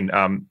again,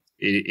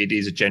 it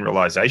is a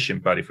generalization.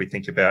 But if we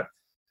think about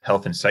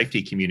health and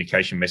safety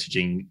communication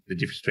messaging, the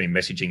difference between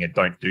messaging and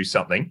don't do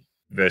something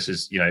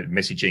versus,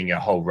 messaging a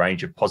whole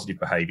range of positive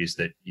behaviors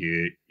that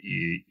you're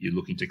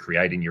looking to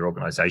create in your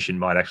organization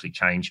might actually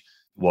change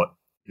what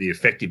the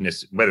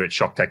effectiveness, whether it's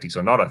shock tactics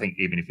or not. I think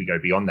even if we go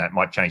beyond that,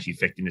 might change the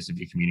effectiveness of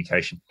your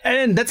communication.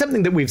 And that's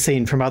something that we've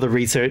seen from other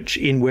research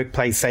in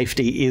workplace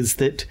safety, is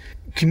that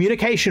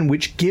communication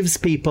which gives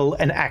people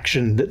an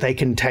action that they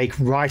can take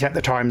right at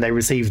the time they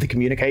receive the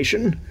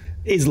communication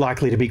is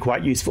likely to be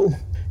quite useful.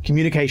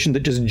 communication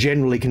that just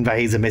generally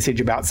conveys a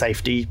message about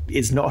safety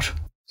is not.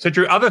 So,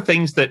 Drew, other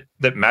things that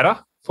matter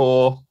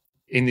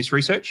in this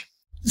research?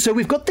 So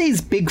we've got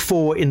these big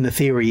four in the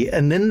theory,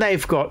 and then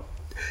they've got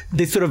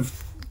this sort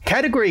of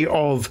category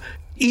of,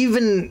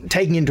 even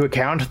taking into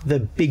account the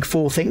big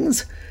four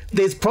things,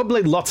 there's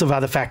probably lots of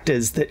other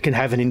factors that can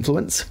have an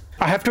influence.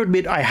 I have to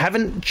admit, I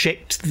haven't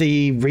checked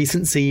the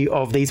recency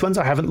of these ones.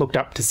 I haven't looked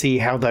up to see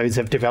how those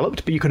have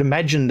developed, but you could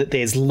imagine that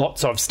there's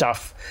lots of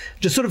stuff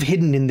just sort of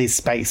hidden in this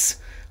space,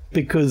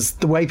 because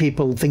the way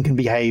people think and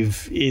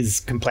behave is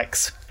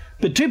complex.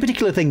 But two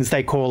particular things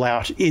they call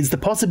out is the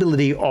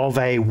possibility of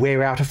a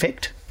wear-out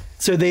effect.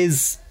 So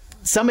there's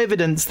some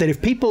evidence that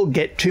if people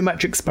get too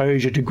much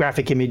exposure to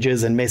graphic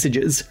images and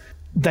messages,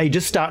 they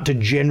just start to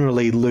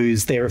generally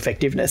lose their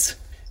effectiveness.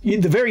 The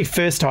very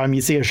first time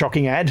you see a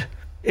shocking ad,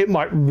 it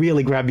might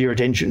really grab your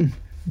attention.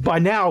 By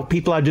now,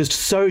 people are just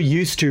so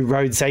used to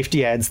road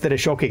safety ads that are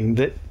shocking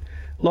that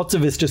lots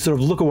of us just sort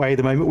of look away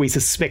the moment we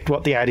suspect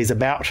what the ad is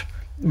about.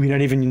 We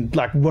don't even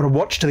want to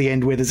watch to the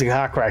end where there's a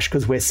car crash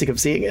because we're sick of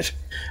seeing it.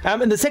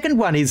 And the second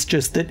one is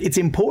just that it's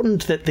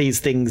important that these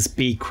things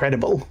be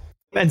credible.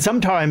 And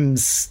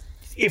sometimes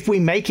if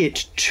we make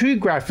it too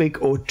graphic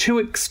or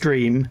too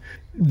extreme,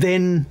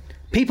 then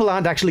people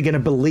aren't actually going to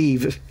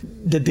believe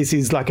that this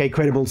is like a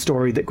credible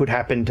story that could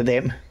happen to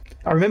them.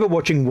 I remember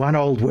watching one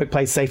old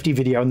workplace safety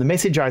video, and the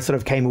message I sort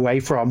of came away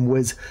from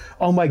was,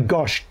 oh my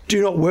gosh,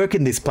 do not work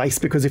in this place,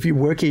 because if you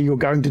work here, you're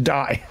going to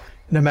die.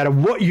 No matter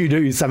what you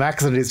do, some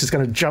accident is just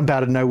going to jump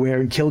out of nowhere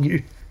and kill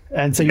you.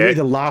 And so you're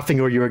either laughing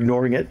or you're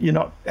ignoring it. You're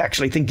not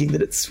actually thinking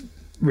that it's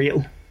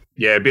real.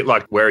 Yeah, a bit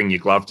like wearing your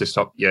glove to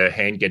stop your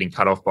hand getting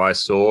cut off by a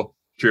saw.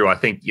 Drew, I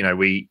think,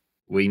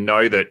 we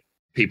know that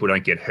people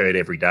don't get hurt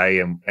every day.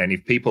 And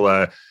if people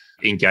are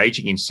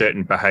engaging in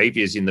certain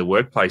behaviors in the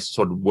workplace,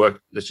 sort of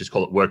work, let's just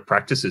call it work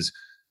practices,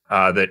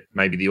 that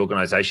maybe the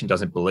organization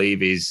doesn't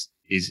believe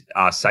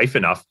are safe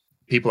enough,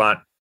 people aren't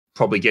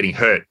probably getting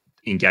hurt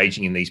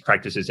engaging in these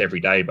practices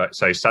every day. But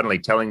so suddenly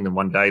telling them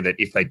one day that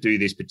if they do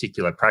this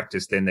particular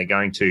practice, then they're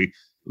going to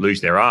lose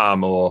their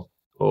arm or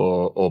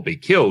be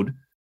killed,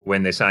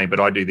 when they're saying, but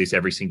I do this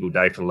every single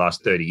day for the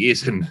last 30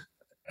 years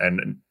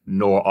and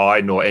nor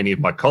I nor any of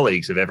my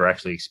colleagues have ever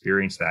actually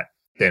experienced that,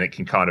 then it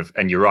can kind of,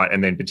 and you're right.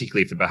 And then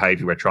particularly if the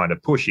behavior we're trying to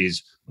push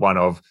is one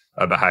of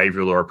a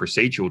behavioral or a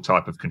procedural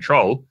type of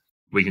control,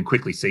 we can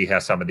quickly see how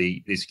some of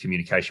this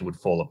communication would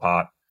fall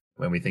apart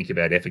when we think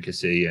about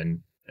efficacy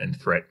and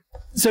threat.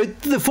 So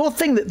the fourth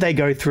thing that they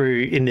go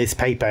through in this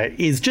paper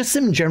is just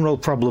some general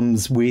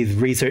problems with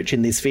research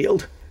in this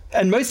field.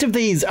 And most of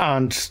these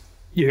aren't,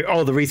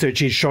 the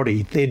research is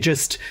shoddy. They're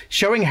just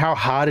showing how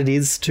hard it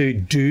is to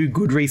do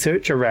good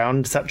research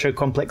around such a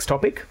complex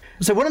topic.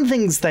 So one of the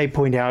things they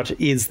point out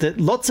is that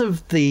lots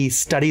of the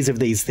studies of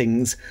these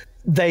things,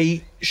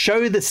 they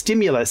show the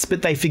stimulus,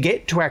 but they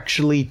forget to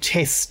actually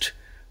test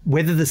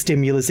whether the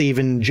stimulus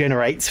even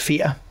generates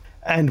fear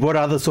and what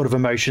other sort of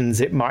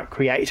emotions it might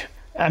create.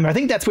 I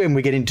think that's when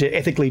we get into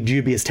ethically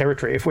dubious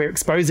territory. If we're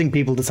exposing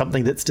people to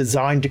something that's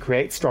designed to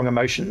create strong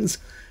emotions,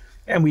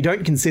 and we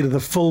don't consider the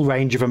full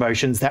range of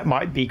emotions that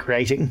might be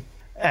creating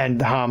and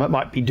the harm it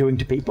might be doing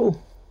to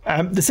people.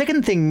 The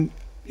second thing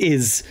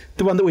is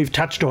the one that we've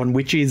touched on,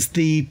 which is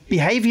the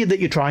behavior that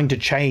you're trying to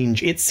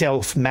change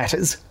itself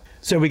matters.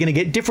 So we're going to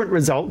get different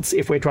results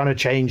if we're trying to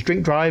change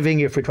drink driving,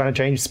 if we're trying to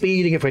change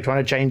speeding, if we're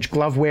trying to change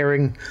glove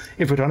wearing,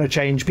 if we're trying to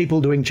change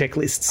people doing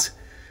checklists.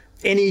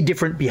 Any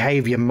different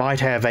behavior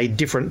might have a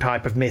different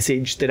type of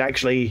message that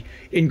actually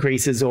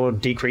increases or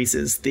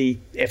decreases the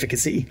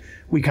efficacy.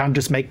 We can't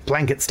just make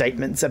blanket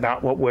statements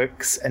about what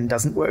works and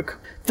doesn't work.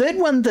 Third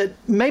one that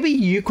maybe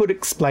you could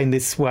explain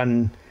this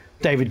one,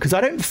 David, because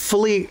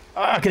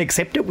I can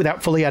accept it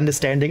without fully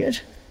understanding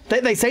it.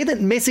 They say that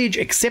message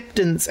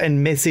acceptance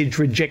and message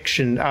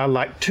rejection are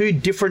like two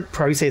different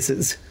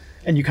processes.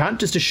 And you can't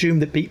just assume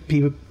that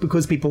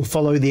because people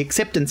follow the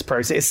acceptance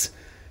process,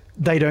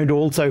 they don't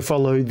also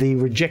follow the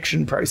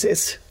rejection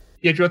process.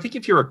 Yeah, Drew, I think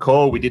if you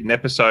recall, we did an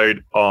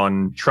episode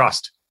on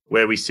trust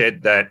where we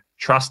said that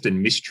trust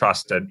and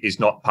mistrust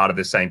is not part of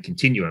the same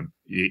continuum.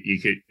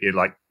 You're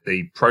like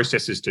the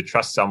processes to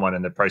trust someone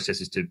and the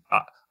processes to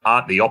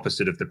aren't the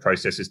opposite of the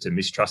processes to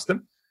mistrust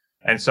them.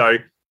 And so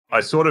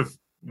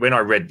when I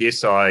read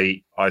this,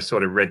 I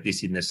sort of read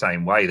this in the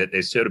same way, that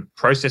there's sort of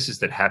processes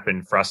that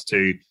happen for us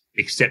to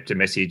accept a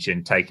message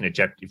and take an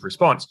objective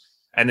response.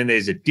 And then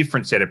there's a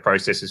different set of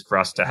processes for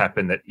us to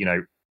happen that,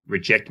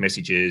 reject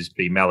messages,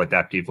 be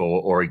maladaptive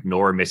or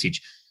ignore a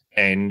message.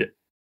 And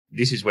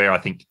this is where I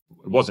think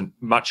it wasn't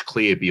much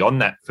clear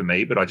beyond that for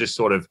me, but I just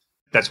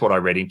that's what I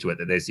read into it,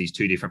 that there's these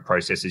two different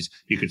processes.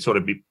 You could sort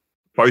of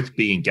both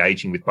be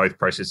engaging with both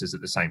processes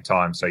at the same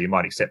time. So you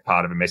might accept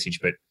part of a message,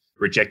 but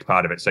reject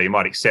part of it. So you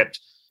might accept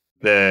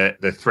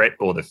the threat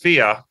or the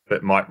fear,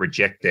 but might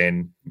reject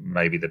then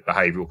maybe the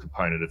behavioural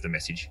component of the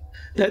message.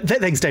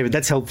 Thanks, David.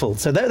 That's helpful.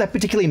 So that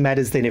particularly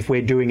matters then if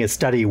we're doing a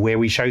study where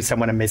we show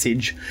someone a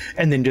message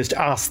and then just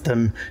ask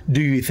them, do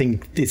you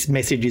think this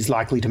message is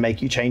likely to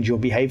make you change your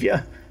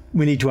behaviour?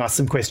 We need to ask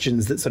some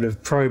questions that sort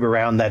of probe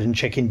around that and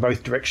check in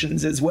both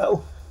directions as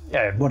well.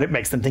 what it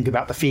makes them think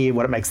about the fear,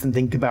 what it makes them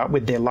think about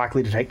when they're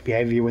likely to take the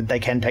behaviour, when they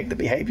can take the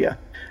behaviour.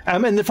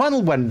 And the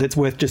final one that's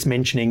worth just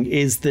mentioning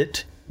is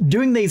that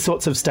doing these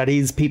sorts of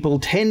studies, people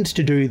tend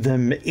to do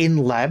them in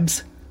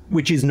labs,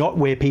 which is not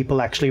where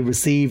people actually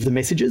receive the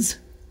messages.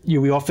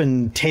 We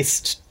often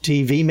test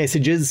TV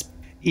messages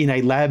in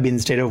a lab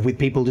instead of with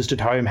people just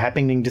at home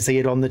happening to see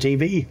it on the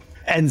TV.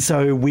 And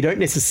so we don't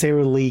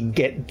necessarily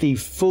get the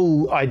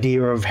full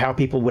idea of how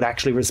people would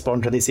actually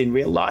respond to this in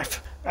real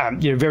life.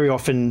 Very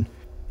often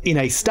in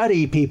a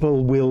study,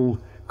 people will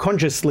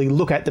consciously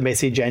look at the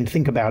message and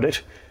think about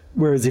it.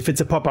 Whereas if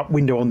it's a pop-up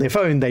window on their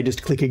phone, they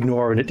just click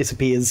ignore and it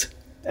disappears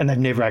and they've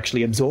never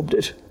actually absorbed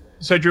it.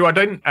 So, Drew, I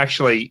didn't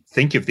actually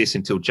think of this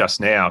until just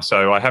now.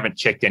 So I haven't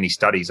checked any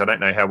studies. I don't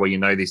know how well you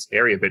know this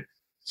area, but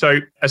so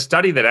a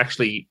study that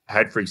actually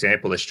had, for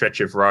example, a stretch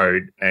of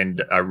road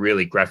and a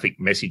really graphic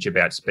message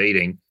about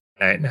speeding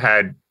and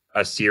had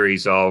a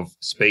series of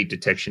speed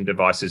detection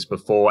devices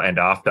before and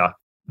after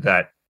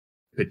that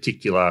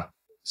particular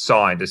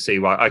sign to see,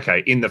 well,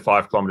 okay, in the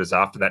 5 kilometres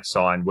after that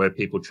sign, were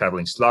people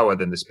travelling slower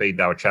than the speed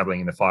they were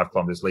travelling in the 5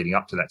 kilometres leading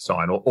up to that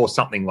sign or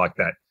something like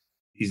that.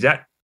 Is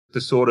that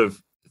the sort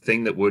of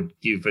thing that would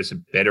give us a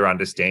better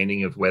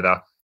understanding of whether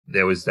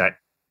there was that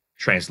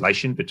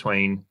translation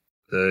between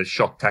the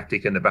shock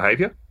tactic and the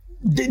behaviour?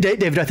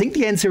 David, I think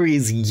the answer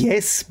is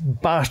yes,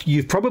 but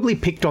you've probably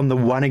picked on the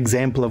one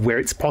example of where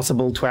it's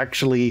possible to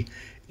actually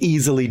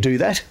easily do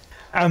that.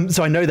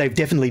 So I know they've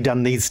definitely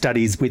done these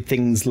studies with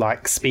things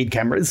like speed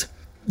cameras.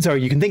 So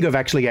you can think of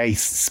actually a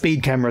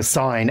speed camera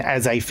sign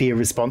as a fear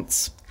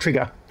response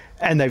trigger.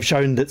 And they've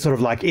shown that sort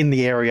of like in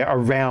the area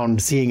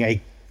around seeing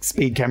a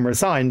speed camera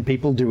sign,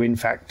 people do in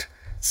fact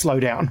slow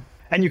down.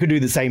 And you could do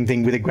the same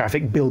thing with a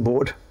graphic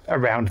billboard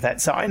around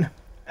that sign.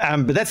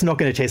 But that's not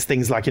going to test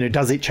things like,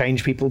 does it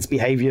change people's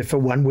behavior for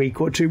 1 week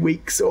or 2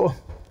 weeks? And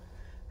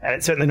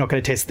it's certainly not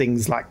going to test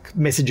things like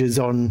messages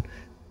on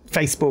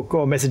Facebook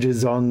or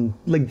messages on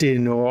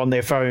LinkedIn or on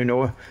their phone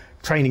or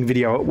training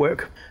video at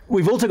work.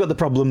 We've also got the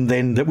problem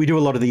then that we do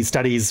a lot of these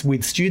studies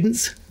with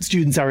students.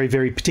 Students are a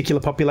very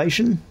particular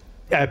population.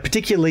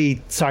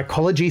 Particularly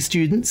psychology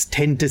students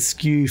tend to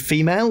skew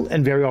female,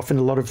 and very often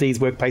a lot of these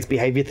workplace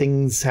behaviour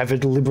things have a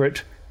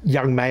deliberate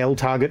young male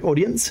target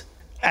audience.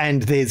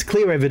 And there's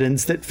clear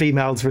evidence that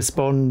females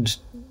respond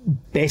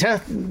better.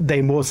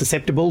 They're more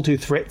susceptible to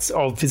threats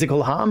of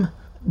physical harm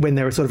when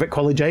they're sort of at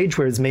college age,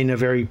 whereas men are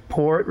very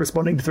poor at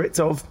responding to threats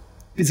of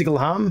physical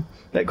harm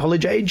at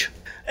college age.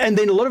 And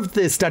then a lot of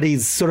the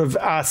studies sort of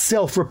are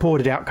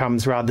self-reported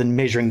outcomes rather than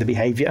measuring the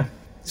behaviour.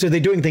 So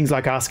they're doing things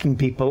like asking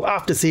people,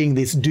 after seeing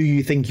this, do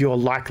you think you're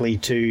likely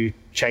to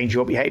change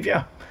your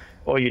behaviour?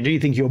 Or do you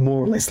think you're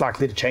more or less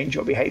likely to change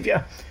your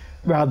behaviour?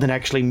 Rather than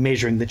actually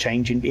measuring the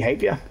change in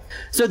behaviour.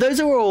 So those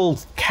are all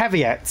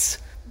caveats,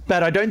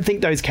 but I don't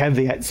think those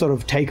caveats sort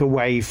of take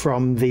away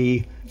from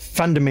the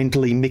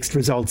fundamentally mixed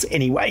results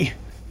anyway,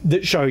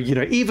 that show,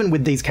 even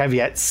with these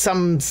caveats,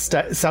 some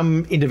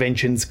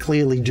interventions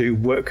clearly do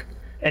work.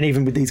 And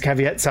even with these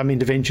caveats, some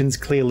interventions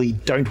clearly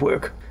don't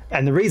work.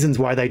 And the reasons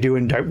why they do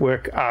and don't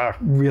work are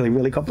really,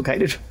 really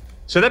complicated.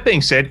 So that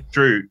being said,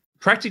 Drew,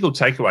 practical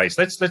takeaways.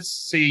 Let's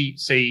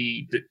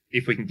see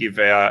if we can give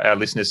our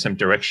listeners some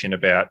direction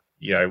about,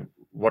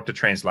 what to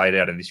translate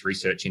out of this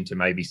research into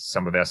maybe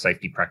some of our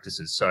safety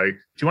practices. So do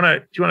you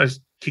want to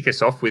kick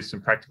us off with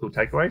some practical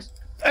takeaways?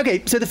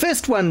 Okay, so the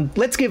first one,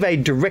 let's give a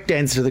direct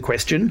answer to the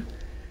question.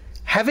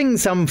 Having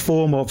some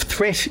form of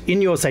threat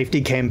in your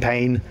safety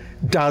campaign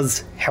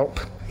does help.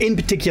 In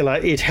particular,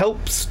 it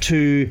helps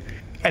to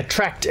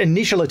attract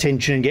initial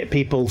attention and get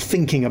people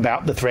thinking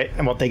about the threat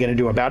and what they're going to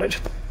do about it.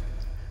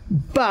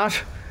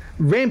 But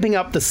ramping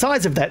up the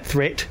size of that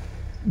threat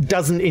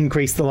doesn't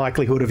increase the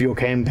likelihood of your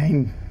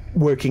campaign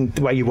working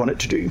the way you want it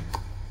to do.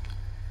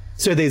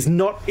 So it's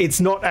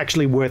not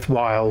actually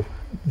worthwhile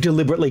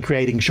deliberately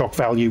creating shock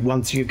value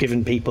once you've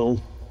given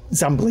people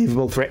some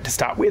believable threat to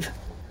start with.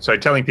 So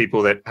telling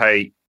people that,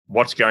 hey,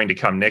 what's going to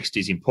come next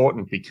is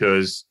important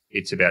because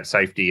it's about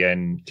safety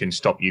and can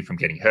stop you from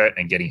getting hurt,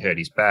 and getting hurt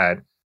is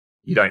bad.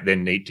 You don't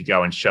then need to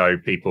go and show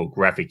people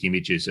graphic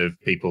images of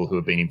people who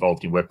have been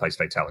involved in workplace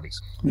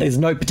fatalities. There's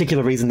no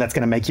particular reason that's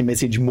going to make your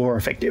message more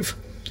effective.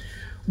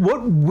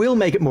 What will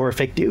make it more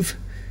effective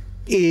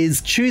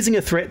is choosing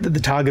a threat that the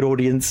target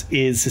audience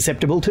is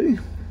susceptible to.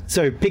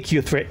 So pick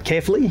your threat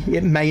carefully.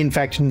 It may in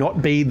fact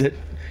not be that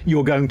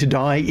you're going to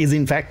die is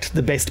in fact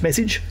the best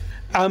message.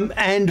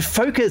 And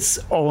focus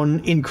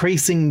on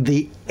increasing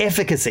the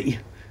efficacy.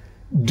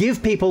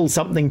 Give people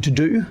something to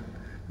do.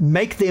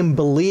 Make them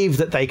believe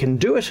that they can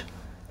do it,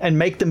 and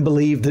make them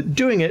believe that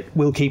doing it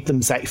will keep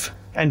them safe,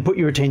 and put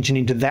your attention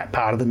into that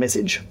part of the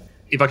message.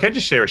 If I can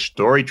just share a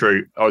story,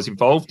 Drew, I was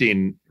involved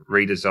in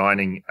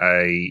redesigning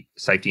a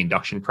safety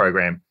induction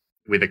program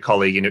with a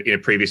colleague in a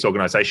previous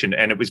organisation,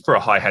 and it was for a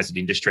high hazard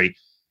industry.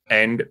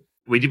 And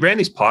we ran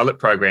this pilot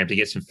program to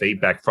get some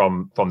feedback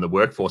from the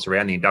workforce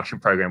around the induction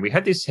program. We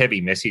had this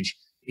heavy message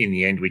in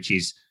the end, which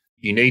is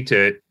you need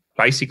to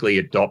basically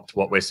adopt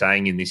what we're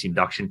saying in this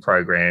induction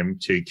program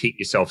to keep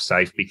yourself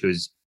safe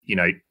because,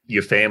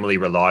 your family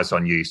relies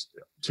on you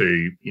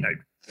to,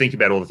 think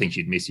about all the things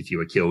you'd miss if you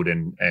were killed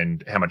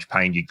and how much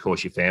pain you'd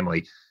cause your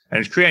family. And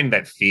it's creating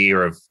that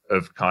fear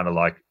of kind of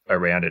like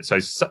around it. So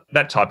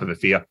that type of a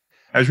fear.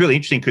 It was really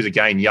interesting because,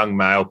 again, young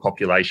male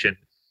population.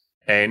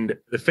 And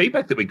the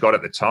feedback that we got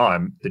at the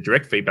time, the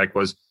direct feedback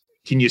was,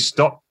 can you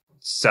stop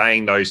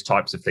saying those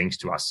types of things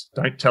to us?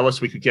 Don't tell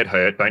us we could get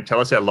hurt. Don't tell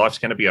us our life's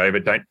going to be over.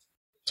 Don't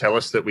tell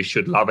us that we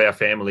should love our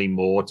family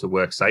more to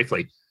work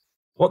safely.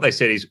 What they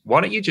said is,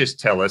 why don't you just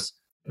tell us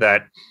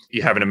that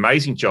you have an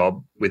amazing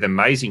job with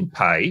amazing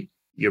pay.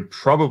 You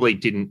probably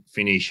didn't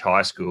finish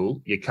high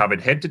school. You're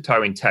covered head to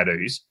toe in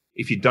tattoos.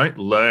 If you don't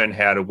learn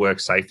how to work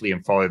safely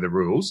and follow the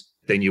rules,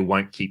 then you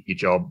won't keep your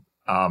job,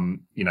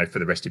 for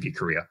the rest of your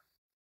career.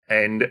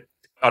 And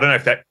I don't know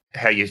if that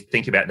how you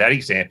think about that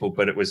example,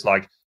 but it was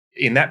like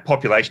in that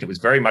population, it was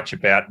very much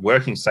about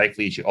working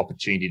safely is your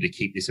opportunity to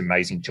keep this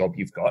amazing job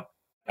you've got,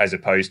 as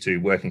opposed to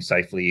working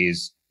safely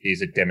is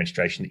a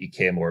demonstration that you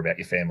care more about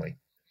your family.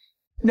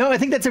 No, I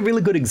think that's a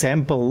really good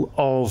example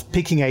of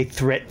picking a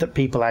threat that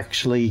people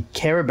actually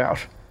care about.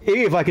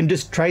 If I can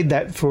just trade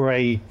that for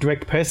a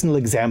direct personal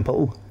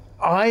example,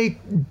 I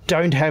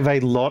don't have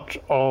a lot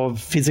of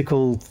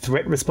physical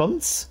threat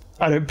response.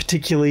 I don't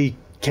particularly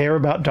care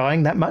about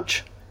dying that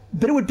much.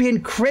 But it would be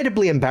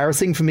incredibly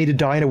embarrassing for me to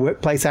die in a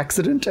workplace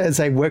accident as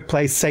a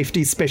workplace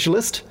safety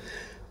specialist,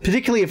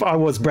 particularly if I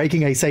was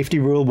breaking a safety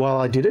rule while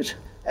I did it.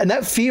 And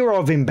that fear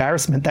of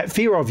embarrassment, that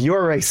fear of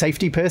you're a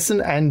safety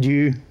person and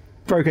you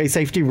broke a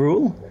safety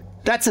rule,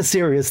 that's a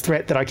serious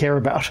threat that I care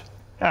about.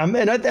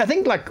 And I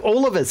think like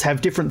all of us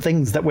have different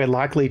things that we're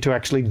likely to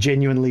actually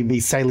genuinely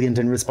be salient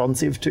and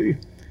responsive to.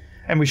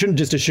 And we shouldn't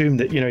just assume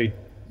that,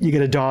 you're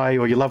going to die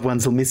or your loved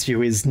ones will miss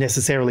you is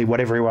necessarily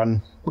what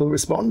everyone will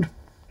respond.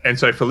 And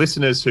so for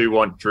listeners who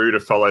want Drew to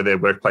follow their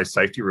workplace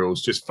safety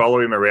rules, just follow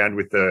him around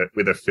with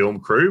a film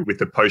crew with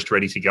the post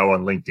ready to go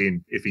on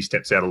LinkedIn if he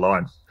steps out of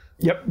line.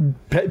 Yep,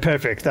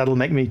 perfect. That'll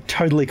make me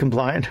totally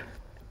compliant.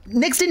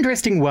 Next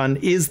interesting one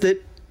is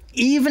that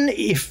even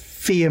if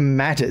fear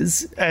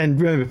matters,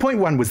 and remember, point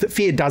one was that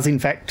fear does in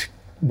fact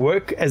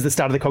work as the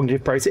start of the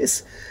cognitive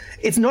process,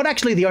 it's not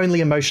actually the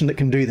only emotion that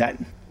can do that.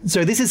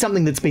 So this is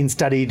something that's been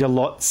studied a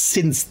lot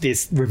since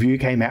this review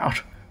came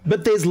out.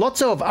 But there's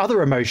lots of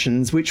other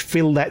emotions which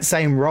fill that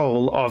same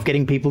role of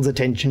getting people's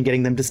attention,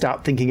 getting them to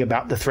start thinking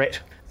about the threat.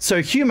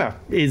 So humor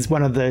is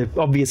one of the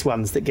obvious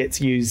ones that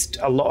gets used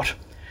a lot.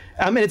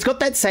 And it's got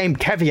that same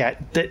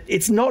caveat that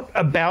it's not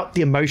about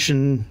the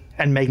emotion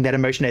and making that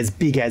emotion as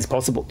big as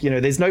possible.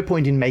 There's no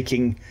point in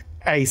making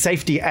a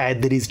safety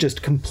ad that is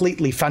just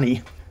completely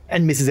funny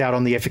and misses out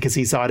on the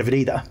efficacy side of it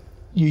either.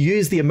 You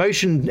use the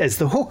emotion as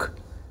the hook,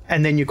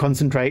 and then you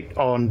concentrate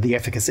on the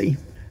efficacy.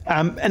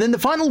 And then the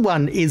final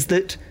one is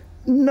that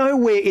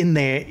nowhere in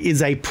there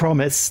is a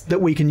promise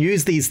that we can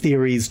use these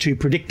theories to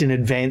predict in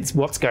advance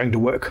what's going to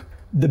work.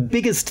 The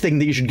biggest thing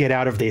that you should get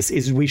out of this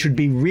is we should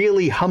be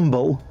really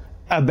humble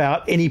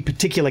about any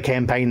particular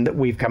campaign that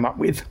we've come up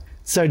with.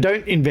 So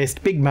don't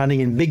invest big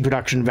money in big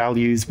production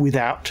values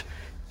without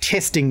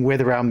testing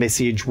whether our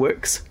message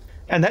works.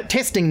 And that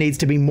testing needs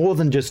to be more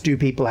than just do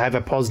people have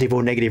a positive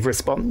or negative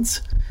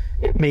response.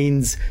 It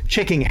means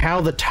checking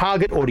how the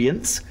target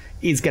audience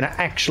is going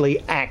to actually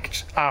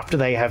act after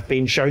they have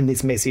been shown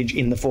this message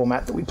in the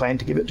format that we plan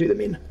to give it to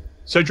them in.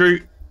 So, Drew,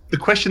 the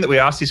question that we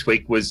asked this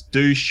week was,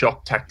 do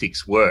shock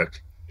tactics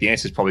work? The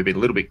answer's probably been a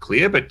little bit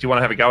clear, but do you want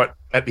to have a go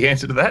at the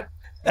answer to that?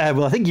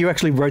 Well, I think you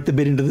actually wrote the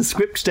bit into the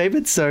script,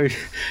 David, so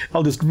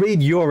I'll just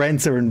read your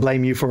answer and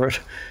blame you for it.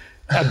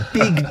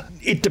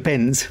 It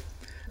depends.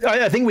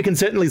 I think we can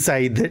certainly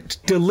say that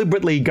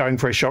deliberately going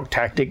for a shock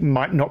tactic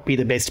might not be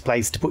the best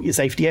place to put your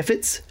safety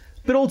efforts.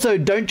 But also,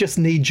 don't just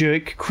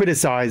knee-jerk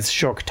criticize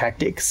shock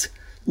tactics.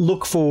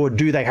 Look for,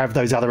 do they have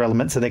those other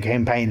elements of their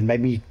campaign, and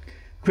maybe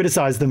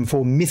criticize them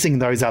for missing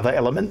those other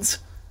elements,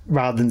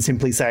 rather than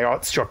simply say, oh,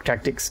 it's shock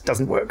tactics,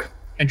 doesn't work.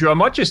 And Drew, I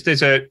might just,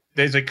 there's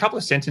a couple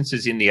of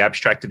sentences in the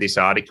abstract of this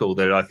article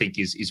that I think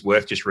is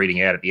worth just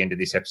reading out at the end of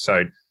this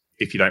episode,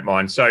 if you don't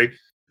mind. So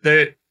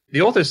the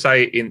authors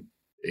say in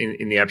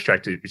the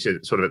abstract, which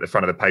is sort of at the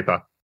front of the paper,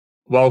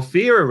 while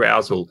fear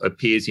arousal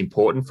appears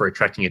important for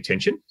attracting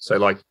attention, so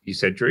like you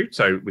said, Drew,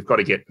 so we've got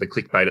to get the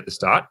clickbait at the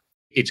start,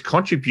 its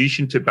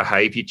contribution to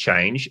behaviour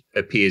change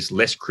appears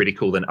less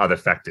critical than other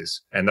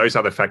factors. And those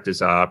other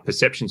factors are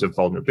perceptions of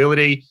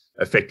vulnerability,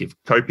 effective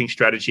coping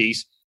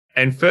strategies,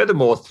 and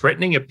furthermore,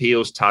 threatening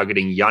appeals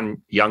targeting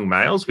young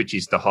males, which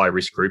is the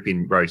high-risk group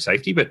in road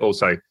safety, but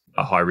also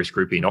a high-risk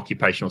group in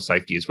occupational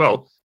safety as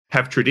well,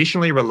 have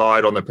traditionally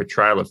relied on the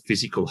portrayal of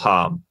physical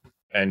harm.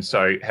 And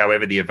so,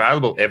 however, the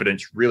available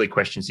evidence really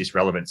questions this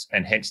relevance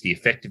and hence the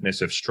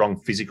effectiveness of strong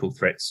physical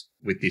threats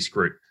with this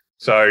group.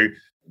 So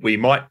we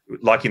might,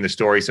 like in the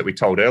stories that we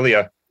told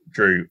earlier,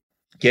 Drew,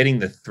 getting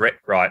the threat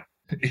right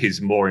is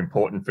more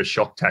important for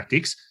shock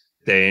tactics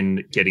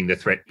than getting the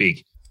threat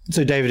big.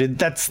 So, David,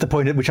 that's the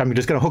point at which I'm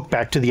just going to hook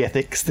back to the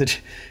ethics, that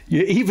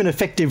even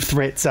effective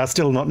threats are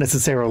still not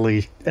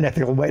necessarily an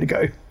ethical way to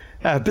go.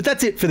 But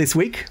that's it for this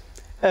week.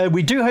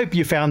 We do hope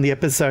you found the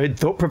episode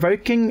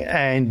thought-provoking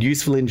and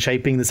useful in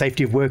shaping the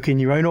safety of work in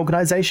your own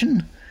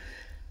organisation.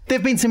 There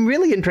have been some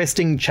really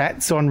interesting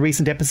chats on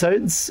recent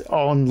episodes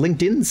on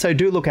LinkedIn, so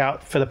do look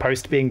out for the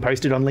post being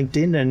posted on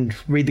LinkedIn and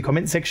read the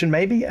comment section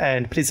maybe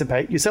and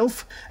participate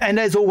yourself. And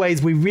as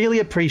always, we really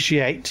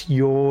appreciate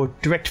your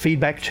direct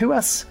feedback to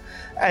us,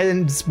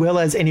 as well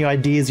as any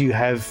ideas you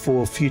have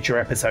for future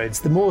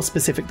episodes. The more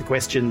specific the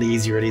question, the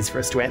easier it is for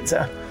us to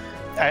answer.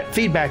 At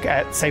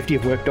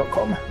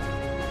feedback@safetyofwork.com.